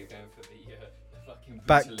 Oh, you're going for the fucking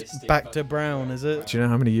back to brown, is it? Do you know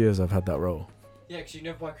how many years I've had that role? Yeah, because you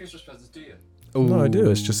never buy Christmas presents, do you? No, I do.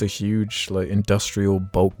 It's just a huge, like, industrial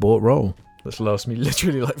bulk bought roll. That's lasted me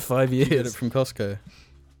literally like 5 You get it years. from Costco.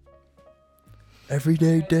 Every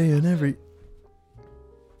day and every...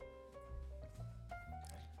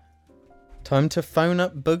 Time to phone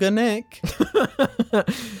up Booger Nick.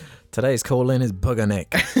 Today's call in is Bugger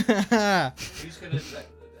Nick. Who's going to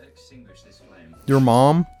extinguish this flame? Your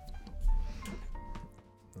mom?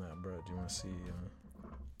 Nah, bro, do you want to see?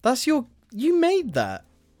 That's your... You made that.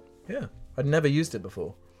 Yeah, I'd never used it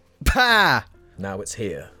before. Pah! Now it's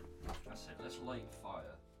here. That's it. Let's light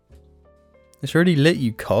fire. It's already lit,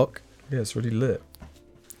 you cock. Yeah, it's really lit.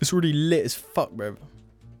 It's already lit as fuck, bro.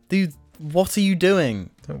 Dude, what are you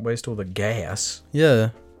doing? Don't waste all the gas.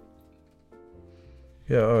 Yeah.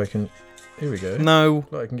 Yeah, I can... Here we go. No.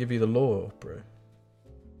 Look, I can give you the law, bro.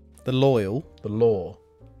 The loyal. The law.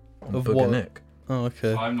 On Of Bugger what? Nick. Oh,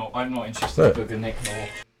 okay. I'm not interested Look. in Booger Nick law.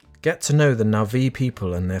 Get to know the Na'vi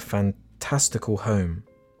people and their fantastical home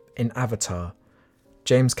in Avatar,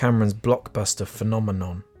 James Cameron's blockbuster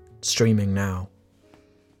phenomenon, streaming now.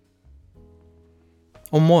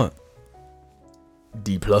 On what?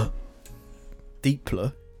 Deepler.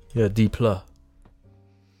 Deepler. Yeah, Deepler.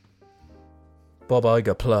 Bob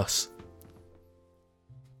Iger plus.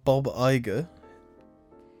 Bob Iger.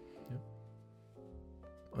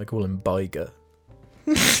 I call him Biger.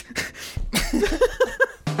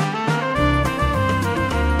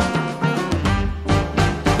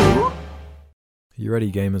 You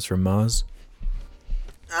ready, gamers from Mars?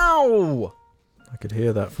 Ow! I could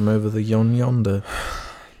hear that from over the yonder.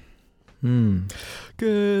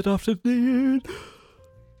 Good afternoon.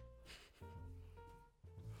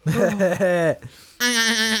 Good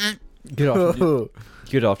afternoon.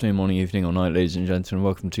 Good afternoon, morning, evening, or night, ladies and gentlemen.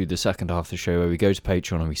 Welcome to the second half of the show where we go to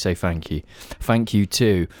Patreon and we say thank you. Thank you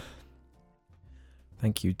to...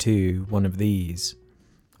 Thank you to one of these.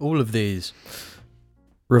 All of these.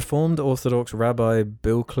 Reformed Orthodox Rabbi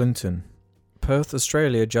Bill Clinton. Perth,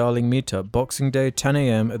 Australia, Jarling Meetup, Boxing Day, 10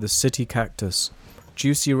 a.m. at the City Cactus.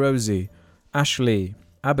 Juicy Rosie, Ashley,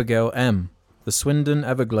 Abigail M., The Swindon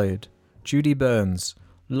Everglade, Judy Burns,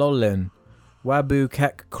 Lolin, Wabu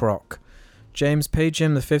Kek Croc. James, page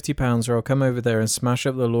him the £50 or I'll come over there and smash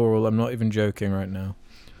up the Laurel. I'm not even joking right now.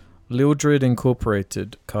 Lildred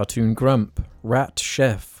Incorporated, Cartoon Grump, Rat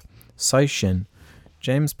Chef, Saishin.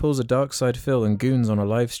 James pulls a Darkside Phil and goons on a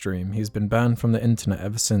live stream. He's been banned from the internet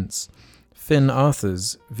ever since. Finn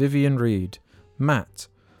Arthurs, Vivian Reed, Matt.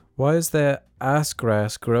 Why is there ass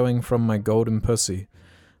grass growing from my golden pussy?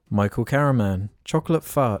 Michael Caraman, Chocolate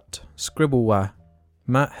Fart, Scribblewa,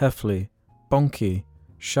 Matt Heffley, Bonky,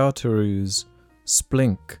 Chartreuse,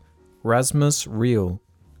 Splink, Rasmus Real,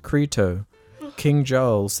 Creto, King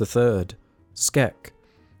Charles III, Skek,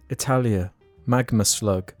 Italia, Magma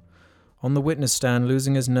Slug. On the witness stand,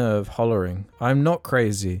 losing his nerve, hollering, I'm not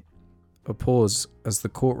crazy. A pause as the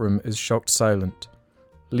courtroom is shocked silent.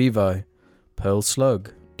 Levi, Pearl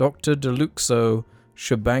Slug, Dr. Deluxo,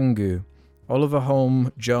 Shabangu, Oliver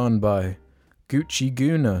Holm, John By, Gucci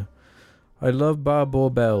Guna. I love Bar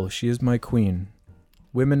Borbell, she is my queen.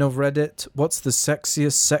 Women of Reddit, what's the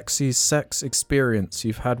sexiest sexy sex experience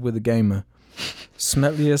you've had with a gamer?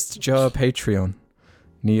 Smelliest jar Patreon.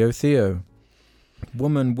 Neo Theo.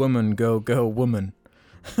 Woman, woman, girl, girl, woman.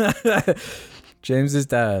 James's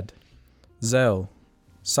dad. Zell.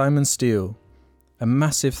 Simon Steele. A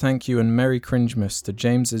massive thank you and Merry Cringemas to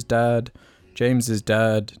James's dad,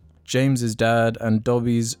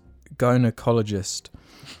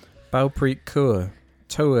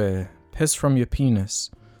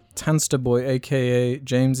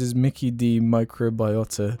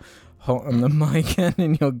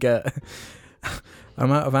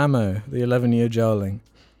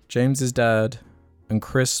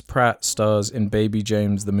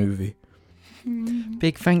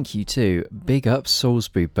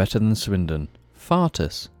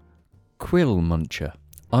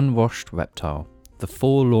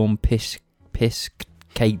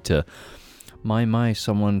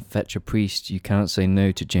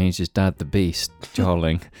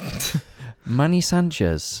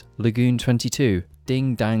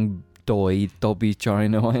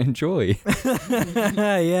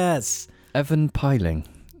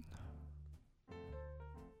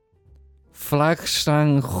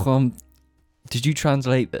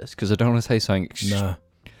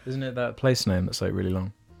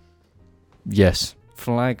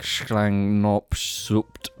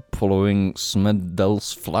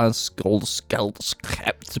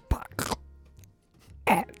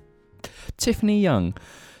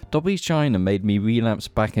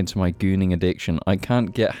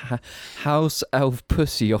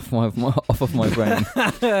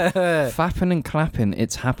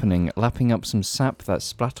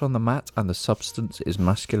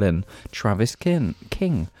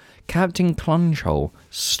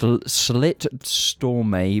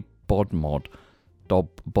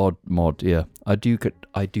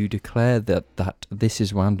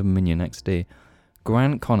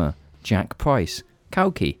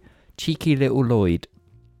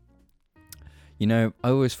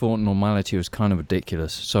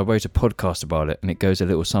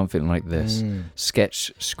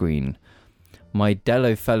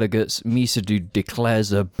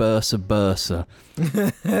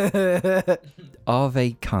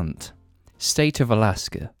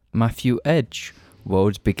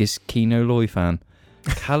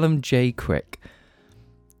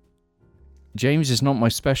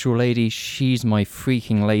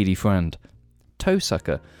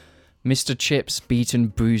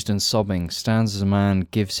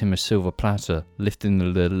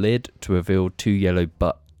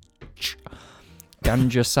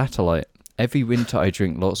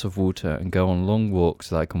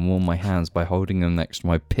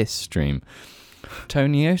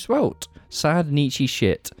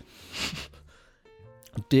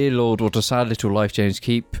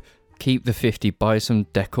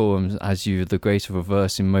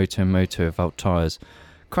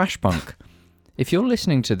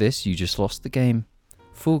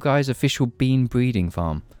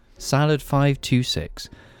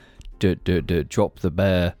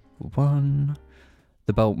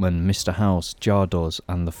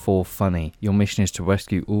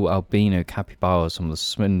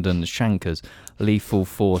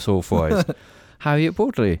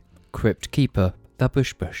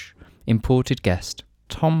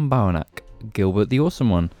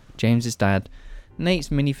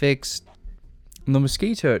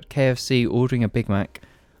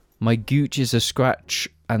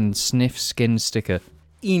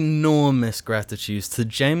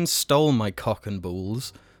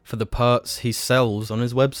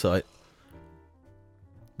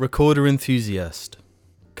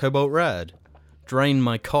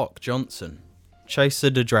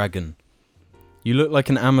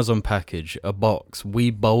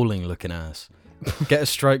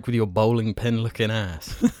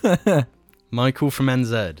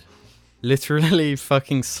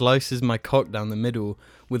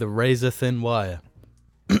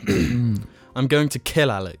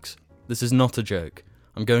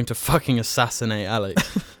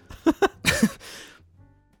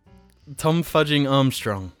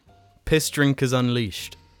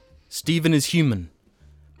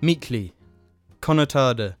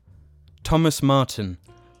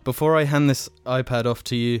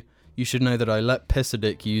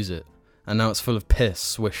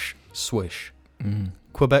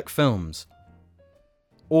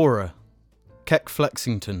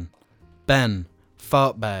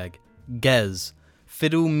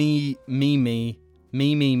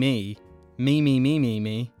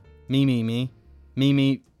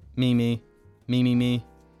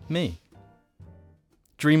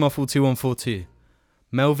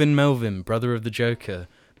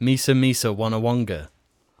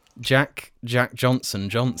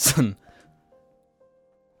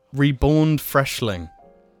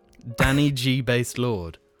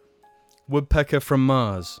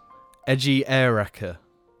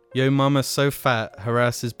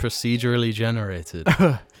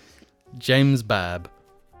 James Babb.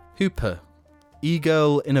 Hooper.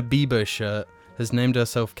 E-girl in a Bieber shirt has named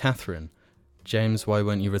herself Catherine. James, why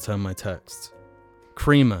won't you return my texts?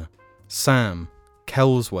 Creamer. Sam.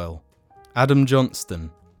 Kelswell. Adam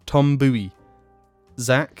Johnston. Tom Bowie.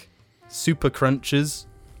 Zach. Super Crunchers.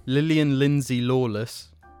 Lillian Lindsay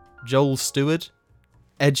Lawless. Joel Stewart.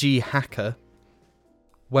 Edgy Hacker.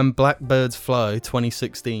 When Blackbirds Fly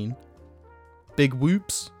 2016. Big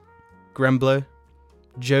Whoops. Gremblo.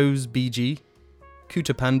 Joe's BG.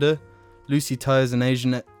 Kuta Panda. Lucy Tyres an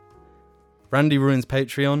Asian. Randy Ruins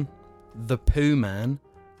Patreon. The Pooh Man.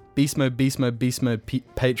 Beastmo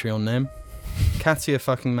Patreon name. Katia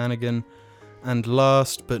fucking Manigan. And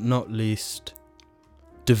last but not least,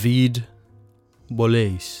 David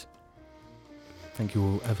Wallace. Thank you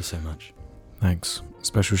all ever so much. Thanks.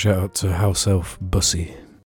 Special shout out to House Elf Bussy.